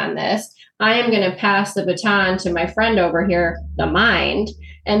vibing on this. I am going to pass the baton to my friend over here, the mind,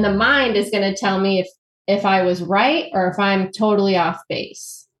 and the mind is going to tell me if I was right or if I'm totally off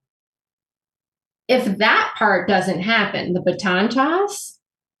base. If that part doesn't happen, the baton toss,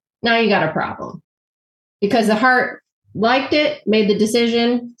 now you got a problem. Because the heart liked it, made the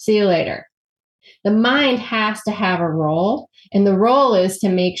decision, see you later. The mind has to have a role, and the role is to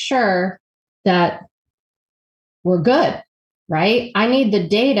make sure that we're good, right? I need the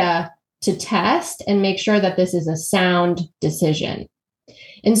data to test and make sure that this is a sound decision.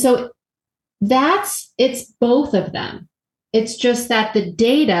 And so it's both of them. It's just that the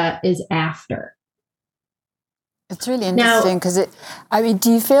data is after. It's really interesting because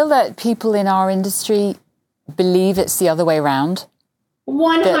do you feel that people in our industry believe it's the other way around?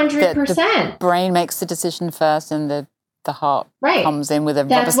 100%. The brain makes the decision first and the heart comes in with a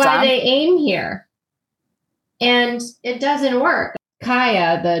rubber stamp. That's why they aim here. And it doesn't work.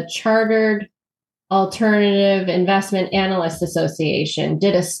 Kaya, the Chartered Alternative Investment Analyst Association,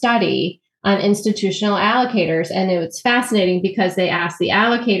 did a study on institutional allocators. And it was fascinating because they asked the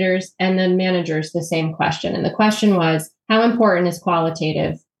allocators and the managers the same question. And the question was, how important is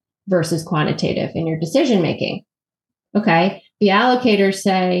qualitative versus quantitative in your decision making? Okay. The allocators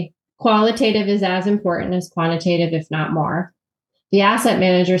say qualitative is as important as quantitative, if not more. The asset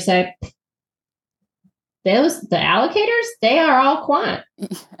managers say, the allocators, they are all quant.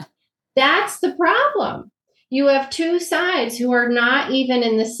 That's the problem. You have two sides who are not even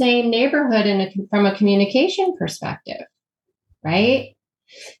in the same neighborhood from a communication perspective, right?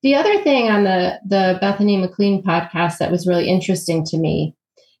 The other thing on the Bethany McLean podcast that was really interesting to me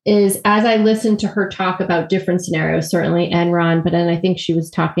is, as I listened to her talk about different scenarios, certainly Enron, but then I think she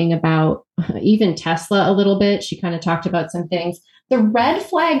was talking about even Tesla a little bit. She kind of talked about some things. The red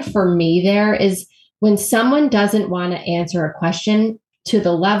flag for me there is when someone doesn't want to answer a question to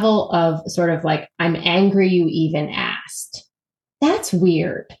the level of sort of like, I'm angry you even asked. That's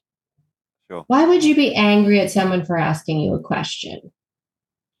weird. Sure. Why would you be angry at someone for asking you a question?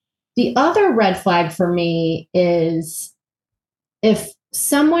 The other red flag for me is if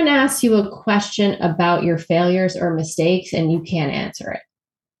someone asks you a question about your failures or mistakes and you can't answer it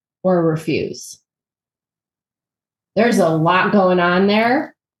or refuse. There's a lot going on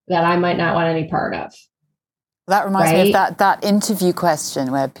there that I might not want any part of. That reminds me of that interview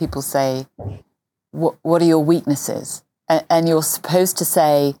question where people say, what are your weaknesses? And you're supposed to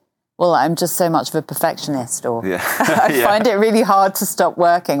say, well, I'm just so much of a perfectionist, or I find it really hard to stop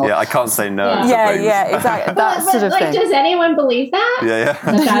working. Or, I can't say no. Yeah, exactly. That sort of thing. Does anyone believe that?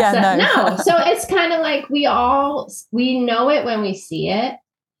 Yeah. No. So it's kind of like we know it when we see it.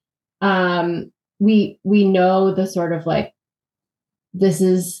 We know the sort of like, this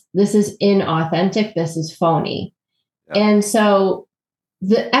is inauthentic, this is phony. Yeah. And so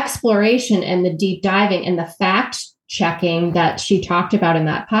the exploration and the deep diving and the fact checking that she talked about in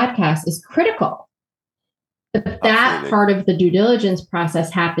that podcast is critical. But that Absolutely. part of the due diligence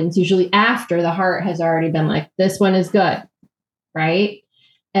process happens usually after the heart has already been like, this one is good, right?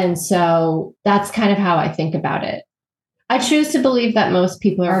 And so that's kind of how I think about it. I choose to believe that most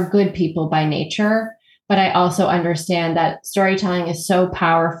people are good people by nature, but I also understand that storytelling is so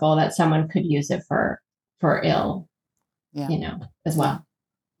powerful that someone could use it for ill, as well.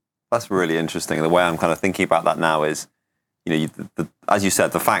 That's really interesting. The way I'm kind of thinking about that now is, as you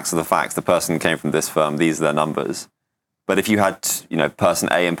said, the facts are the facts. The person came from this firm. These are their numbers. But if you had, person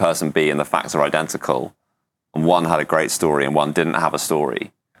A and person B and the facts are identical, and one had a great story and one didn't have a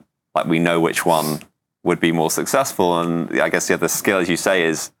story, like we know which one would be more successful. And I guess the skill, as you say,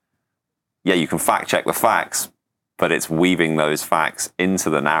 is, you can fact check the facts, but it's weaving those facts into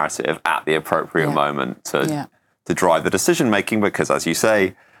the narrative at the appropriate moment to drive the decision making. Because as you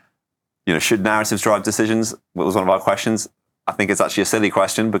say, should narratives drive decisions? What was one of our questions? I think it's actually a silly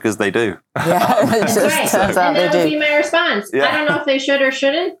question because they do. Yeah, that's right. And that would be my response. Yeah. I don't know if they should or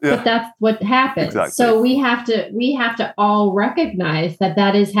shouldn't, but that's what happens. Exactly. So we have to all recognize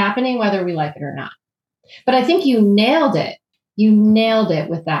that is happening, whether we like it or not. But I think you nailed it. You nailed it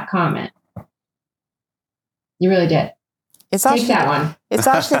with that comment. You really did. Take that one. It's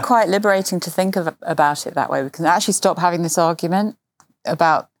actually quite liberating to think about it that way. We can actually stop having this argument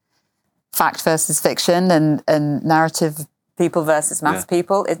about fact versus fiction and narrative people versus maths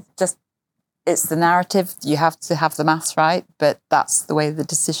people. It's the narrative. You have to have the maths right, but that's the way the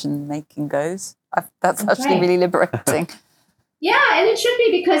decision making goes. That's actually really liberating. Yeah, and it should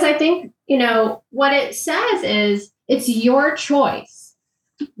be, because I think, what it says is it's your choice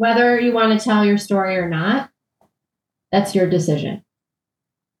whether you want to tell your story or not. That's your decision.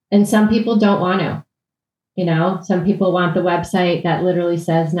 And some people don't want to. Some people want the website that literally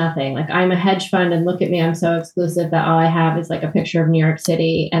says nothing. Like, I'm a hedge fund and look at me, I'm so exclusive that all I have is like a picture of New York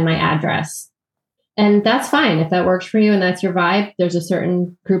City and my address. And that's fine. If that works for you and that's your vibe, there's a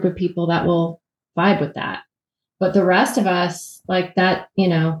certain group of people that will vibe with that. But the rest of us, like that, you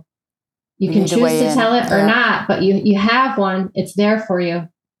can choose to tell it or not, but you have one. It's there for you.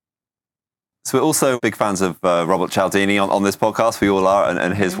 So we're also big fans of Robert Cialdini on this podcast. We all are,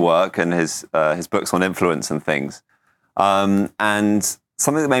 and his work and his books on influence and things. And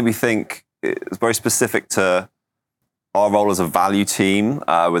something that made me think is very specific to our role as a value team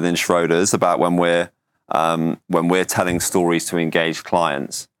within Schroders about when we're telling stories to engage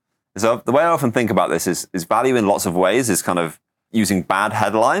clients. So the way I often think about this is value in lots of ways is kind of using bad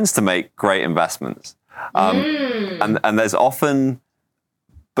headlines to make great investments. And there's often,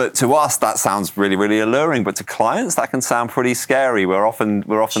 but to us that sounds really, really alluring, but to clients that can sound pretty scary. We're often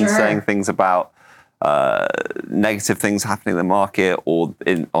saying things about negative things happening in the market or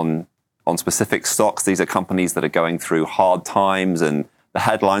on specific stocks. These are companies that are going through hard times and the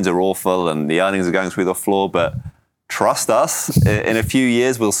headlines are awful and the earnings are going through the floor, but trust us, in a few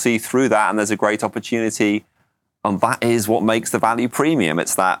years we'll see through that and there's a great opportunity. And that is what makes the value premium.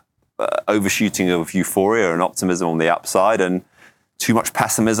 It's that overshooting of euphoria and optimism on the upside and too much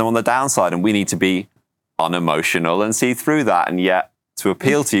pessimism on the downside. And we need to be unemotional and see through that. And yet, to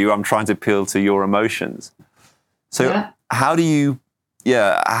appeal to you, I'm trying to appeal to your emotions. So how do you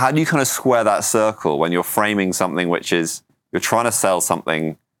kind of square that circle when you're framing something you're trying to sell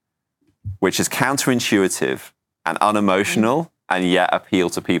something which is counterintuitive and unemotional and yet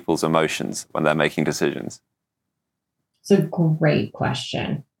appeal to people's emotions when they're making decisions? It's a great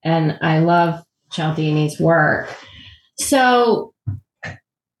question. And I love Cialdini's work. So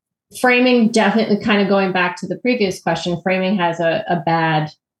framing, definitely kind of going back to the previous question, framing has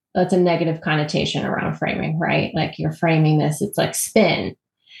that's a negative connotation around framing, right? Like you're framing this, it's like spin.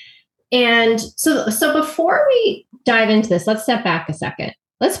 And so before we dive into this, let's step back a second.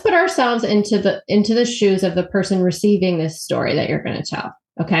 Let's put ourselves into the shoes of the person receiving this story that you're going to tell.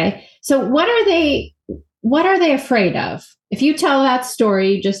 Okay. So what are they afraid of? If you tell that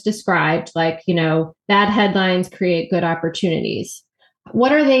story you just described, like, bad headlines create good opportunities.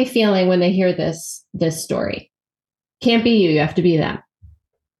 What are they feeling when they hear this story? Can't be you have to be them.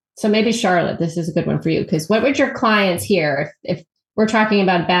 So maybe Charlotte, this is a good one for you, because what would your clients hear if we're talking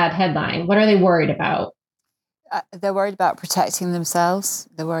about bad headline? What are they worried about? They're worried about protecting themselves.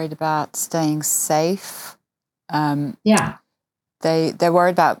 They're worried about staying safe. They're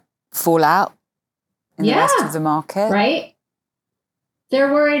worried about fallout in the rest of the market. Right.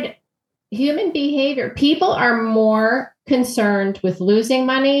 They're worried. Human behavior. People are more concerned with losing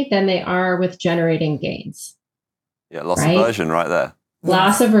money than they are with generating gains. Yeah, loss aversion right there.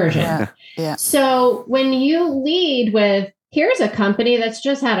 Loss aversion. Yeah. So when you lead with, here's a company that's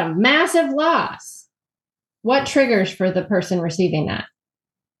just had a massive loss, what triggers for the person receiving that?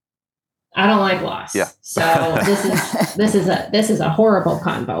 I don't like loss. Yeah. So this is a horrible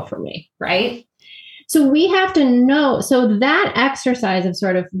combo for me, right? So we have to know. So that exercise of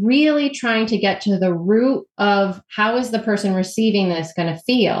sort of really trying to get to the root of how is the person receiving this going to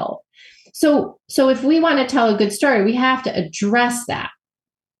feel. So if we want to tell a good story, we have to address that,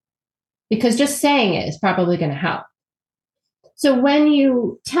 because just saying it is probably going to help. So when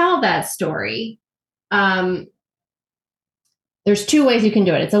you tell that story, there's two ways you can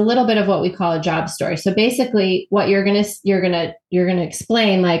do it. It's a little bit of what we call a job story. So basically what you're going to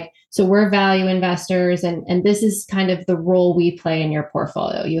explain, like, so we're value investors, and this is kind of the role we play in your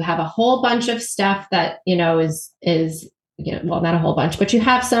portfolio. You have a whole bunch of stuff that, is, well, not a whole bunch, but you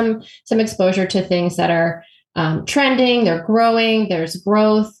have some exposure to things that are trending, they're growing, there's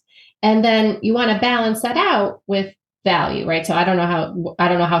growth. And then you want to balance that out with value, right? So I don't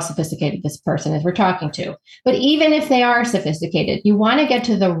know how sophisticated this person is we're talking to, but even if they are sophisticated, you want to get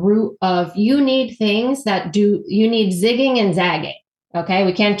to the root of, you need things you need zigging and zagging. Okay.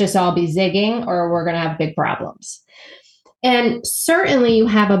 We can't just all be zigging or we're going to have big problems. And certainly you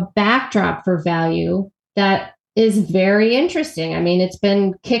have a backdrop for value that is very interesting. I mean, it's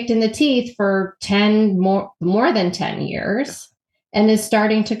been kicked in the teeth for more than 10 years and is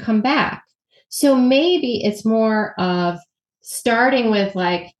starting to come back. So maybe it's more of starting with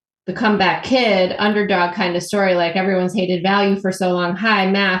like the comeback kid, underdog kind of story, like everyone's hated value for so long, high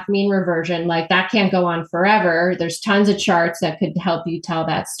math, mean reversion, like that can't go on forever. There's tons of charts that could help you tell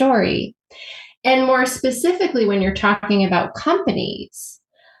that story. And more specifically, when you're talking about companies,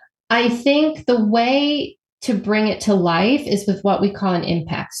 I think the way to bring it to life is with what we call an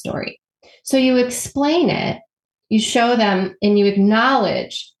impact story. So you explain it, you show them, and you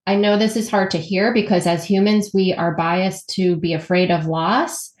acknowledge, I know this is hard to hear because as humans, we are biased to be afraid of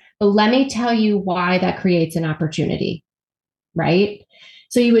loss, but let me tell you why that creates an opportunity, right?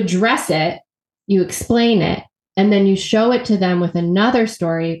 So you address it, you explain it, and then you show it to them with another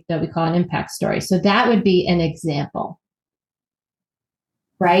story that we call an impact story. So that would be an example,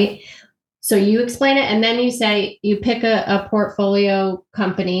 right? So you explain it, and then you say, you pick a portfolio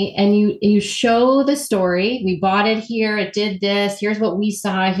company and you show the story. We bought it here. It did this. Here's what we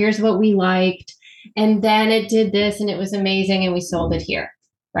saw. Here's what we liked. And then it did this and it was amazing. And we sold it here,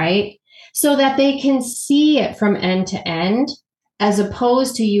 right? So that they can see it from end to end, as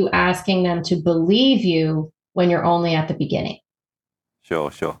opposed to you asking them to believe you when you're only at the beginning.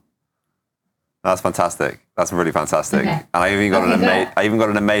 Sure. That's fantastic. That's really fantastic. Okay. And I even got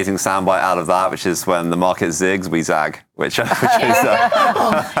an amazing soundbite out of that, which is when the market zigs, we zag, which is that's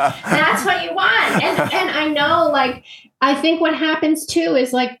what you want. And I know, like, I think what happens too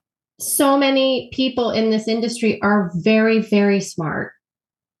is like so many people in this industry are very, very smart.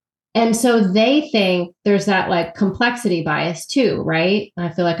 And so they think there's that like complexity bias too, right? I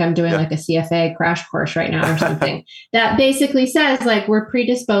feel like I'm doing like a CFA crash course right now or something that basically says like we're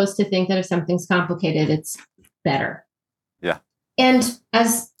predisposed to think that if something's complicated, it's better. Yeah. And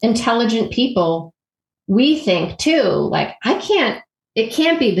as intelligent people, we think too, like it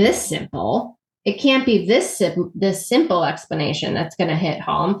can't be this simple. It can't be this simple explanation that's going to hit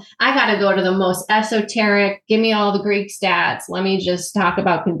home. I got to go to the most esoteric, give me all the Greek stats. Let me just talk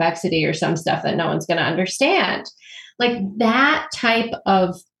about convexity or some stuff that no one's going to understand. Like that type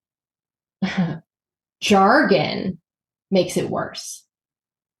of jargon makes it worse.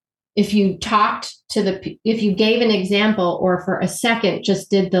 If you if you gave an example or for a second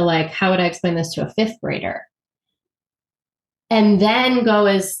just did the like, how would I explain this to a fifth grader? And then go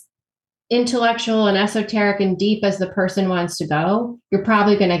as intellectual and esoteric and deep as the person wants to go, you're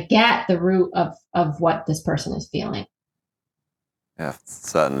probably going to get the root of what this person is feeling. Yeah,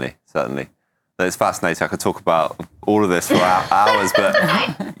 certainly. It's fascinating. I could talk about all of this for hours, but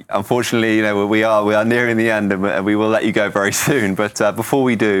unfortunately, we are nearing the end, and we will let you go very soon. But before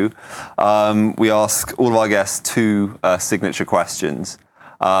we do, we ask all of our guests two signature questions.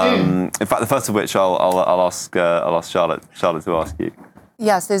 In fact, the first of which I'll ask Charlotte to ask you.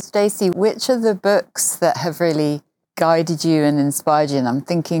 Yeah, so Stacy, which are the books that have really guided you and inspired you? And I'm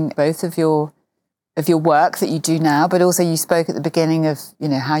thinking both of your work that you do now, but also you spoke at the beginning of,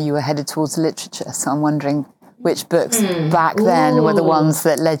 how you were headed towards literature. So I'm wondering which books back then were the ones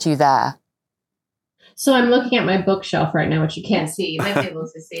that led you there. So I'm looking at my bookshelf right now, which you can't see. You might be able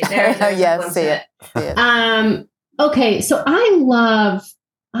to see it. There's see it. Okay, so I love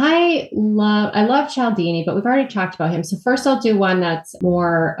Cialdini, but we've already talked about him. So first I'll do one that's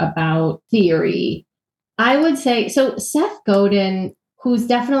more about theory. I would say, so Seth Godin, who's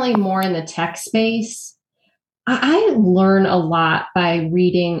definitely more in the tech space, I learn a lot by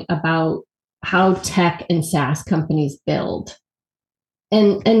reading about how tech and SaaS companies build.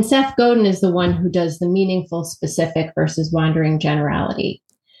 And Seth Godin is the one who does the meaningful specific versus wandering generality.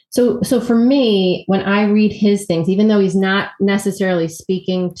 So for me, when I read his things, even though he's not necessarily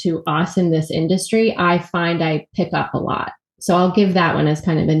speaking to us in this industry, I find I pick up a lot. So I'll give that one as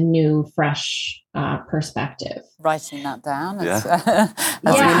kind of a new, fresh perspective. Writing that down Yeah. as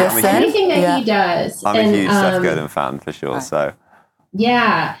we listen. Anything that he does. I'm a huge Seth Godin fan for sure. Right. So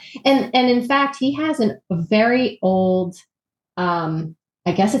yeah, and in fact, he has a very old,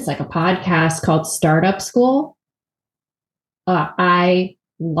 I guess it's like a podcast called Startup School. I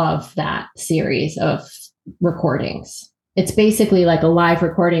love that series of recordings. It's basically like a live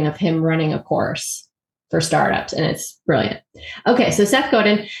recording of him running a course for startups, and it's brilliant. Okay, so Seth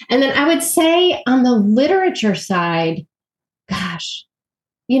Godin. And then I would say on the literature side, gosh,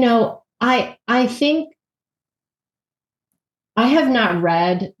 I think I have not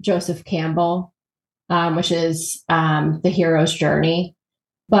read Joseph Campbell, which is The Hero's Journey.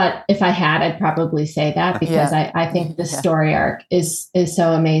 But if I had, I'd probably say that because I think the story arc is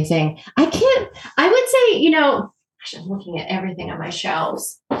so amazing. I would say, gosh, I'm looking at everything on my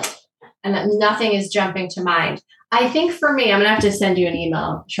shelves and nothing is jumping to mind. I think for me, I'm going to have to send you an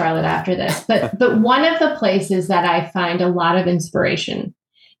email, Charlotte, after this. But one of the places that I find a lot of inspiration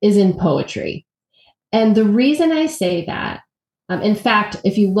is in poetry. And the reason I say that, in fact,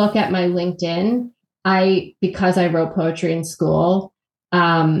 if you look at my LinkedIn, because I wrote poetry in school,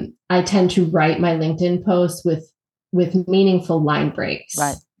 I tend to write my LinkedIn posts with meaningful line breaks.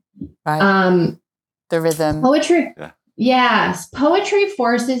 Right. The rhythm. Poetry. Yeah. Yes. Poetry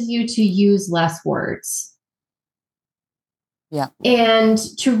forces you to use less words. Yeah. And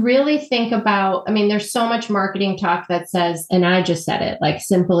to really think about, there's so much marketing talk that says, and I just said it, like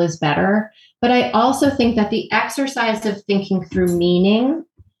simple is better. But I also think that the exercise of thinking through meaning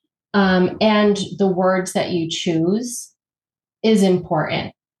and the words that you choose is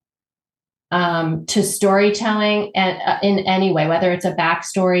important to storytelling and in any way, whether it's a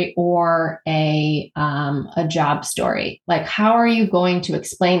backstory or a job story. Like, how are you going to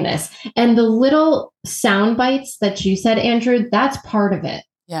explain this? And the little sound bites that you said, Andrew, that's part of it.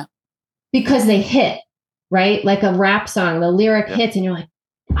 Yeah. Because they hit, right? Like a rap song, the lyric hits and you're like,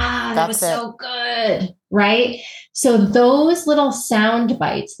 that was so good, right? So those little sound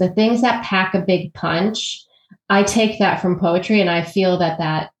bites, the things that pack a big punch, I take that from poetry and I feel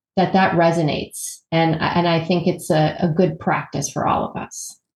that resonates. And I think it's a good practice for all of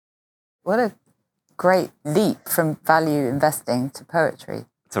us. What a great leap from value investing to poetry.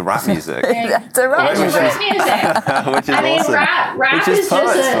 To rap music. To rap music. Which is awesome. Rap which is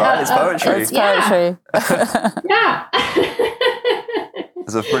poets, right? It's poetry. It's poetry. Yeah.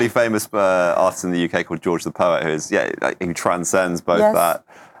 There's a pretty famous artist in the UK called George the Poet who transcends both that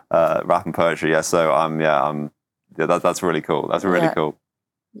rap and poetry. Yeah, so that's really cool. That's really cool.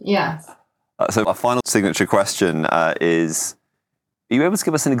 Yeah. So our final signature question is: are you able to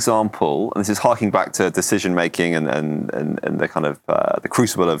give us an example? And this is harking back to decision making and the kind of the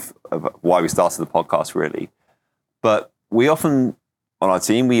crucible of why we started the podcast, really. But we often on our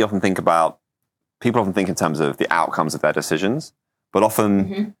team people often think in terms of the outcomes of their decisions, but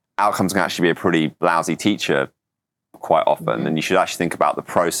often outcomes can actually be a pretty lousy teacher quite often, and you should actually think about the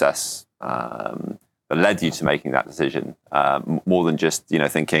process that led you to making that decision, more than just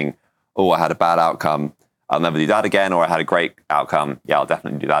thinking, oh, I had a bad outcome, I'll never do that again, or I had a great outcome, I'll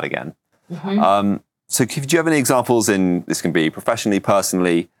definitely do that again. So do you have any examples this can be professionally,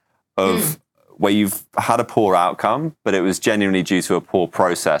 personally, of where you've had a poor outcome, but it was genuinely due to a poor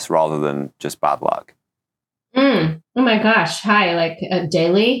process rather than just bad luck? Oh my gosh. Hi, like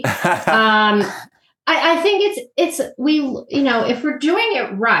daily. I think if we're doing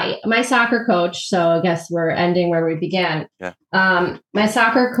it right, my soccer coach, so I guess we're ending where we began. Yeah. My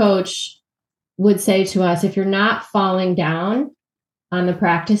soccer coach would say to us, if you're not falling down on the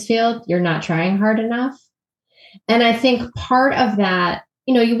practice field, you're not trying hard enough. And I think part of that,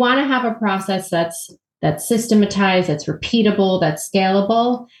 you want to have a process that's systematized, that's repeatable, that's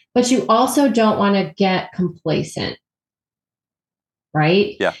scalable, but you also don't want to get complacent.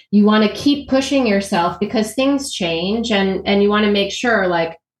 Right? Yeah. You want to keep pushing yourself because things change and you want to make sure,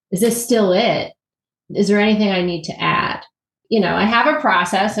 like, is this still it? Is there anything I need to add? I have a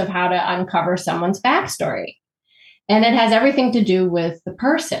process of how to uncover someone's backstory. And it has everything to do with the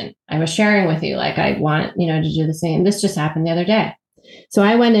person I was sharing with you. Like, I want, to do the same. This just happened the other day. So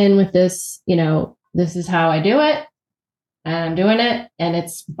I went in with this, this is how I do it. And I'm doing it and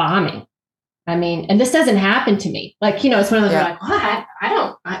it's bombing. And this doesn't happen to me. Like, it's one of those like, what?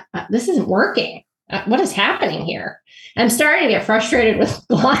 This isn't working. What is happening here? I'm starting to get frustrated with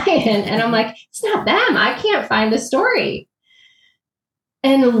the client, and I'm like, it's not them. I can't find the story.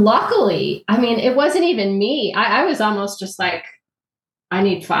 And luckily, I mean, it wasn't even me. I was almost just like, I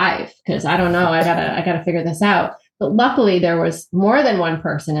need 5 because I don't know. I gotta figure this out. But luckily, there was more than one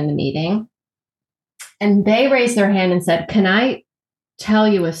person in the meeting, and they raised their hand and said, "Can I tell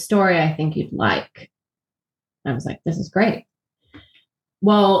you a story I think you'd like?" I was like, "This is great."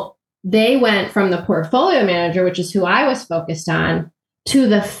 Well, they went from the portfolio manager, which is who I was focused on, to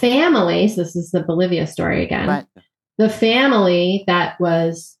the family. So this is the Bolivia story again. Right. The family that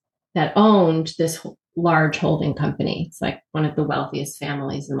owned this large holding company. It's like one of the wealthiest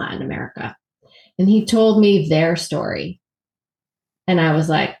families in Latin America. And he told me their story. And I was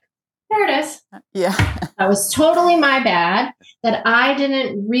like, there it is. Yeah. That was totally my bad, that I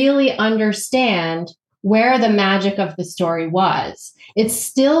didn't really understand where the magic of the story was. It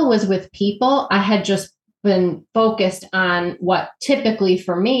still was with people. I had just been focused on what typically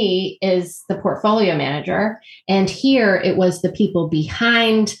for me is the portfolio manager. And here it was the people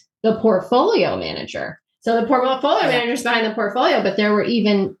behind the portfolio manager. So the portfolio manager's behind the portfolio, but there were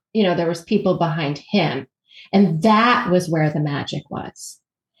even, there was people behind him. And that was where the magic was.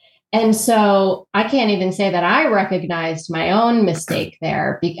 And so I can't even say that I recognized my own mistake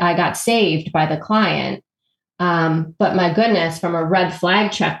there. I got saved by the client. But my goodness, from a red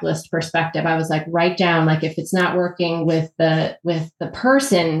flag checklist perspective, I was like, write down, like, if it's not working with the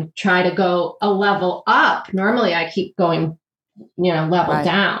person, try to go a level up. Normally I keep going, level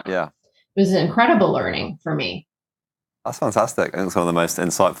down. Yeah. It was an incredible learning for me. That's fantastic. I think it's one of the most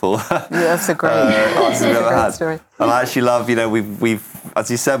insightful that's a great, answers we've ever had. Story. And I actually love, we've, as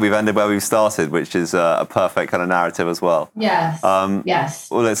you said, we've ended where we've started, which is a perfect kind of narrative as well. Yes.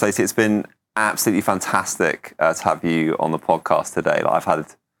 Yes. Well, Stacey, it's been absolutely fantastic to have you on the podcast today. I've had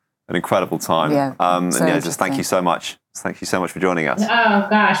an incredible time. Yeah. And just thank you so much. Thank you so much for joining us. Oh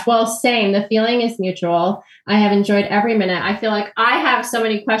gosh. Well, same. The feeling is mutual. I have enjoyed every minute. I feel like I have so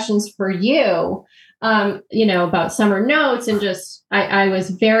many questions for you. About summer notes, and just, I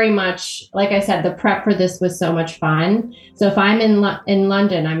was very much, like I said, the prep for this was so much fun. So if I'm in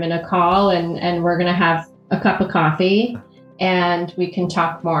London, I'm going to call and we're going to have a cup of coffee and we can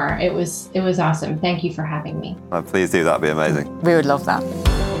talk more. It was awesome. Thank you for having me. Please do. That'd be amazing. We would love that.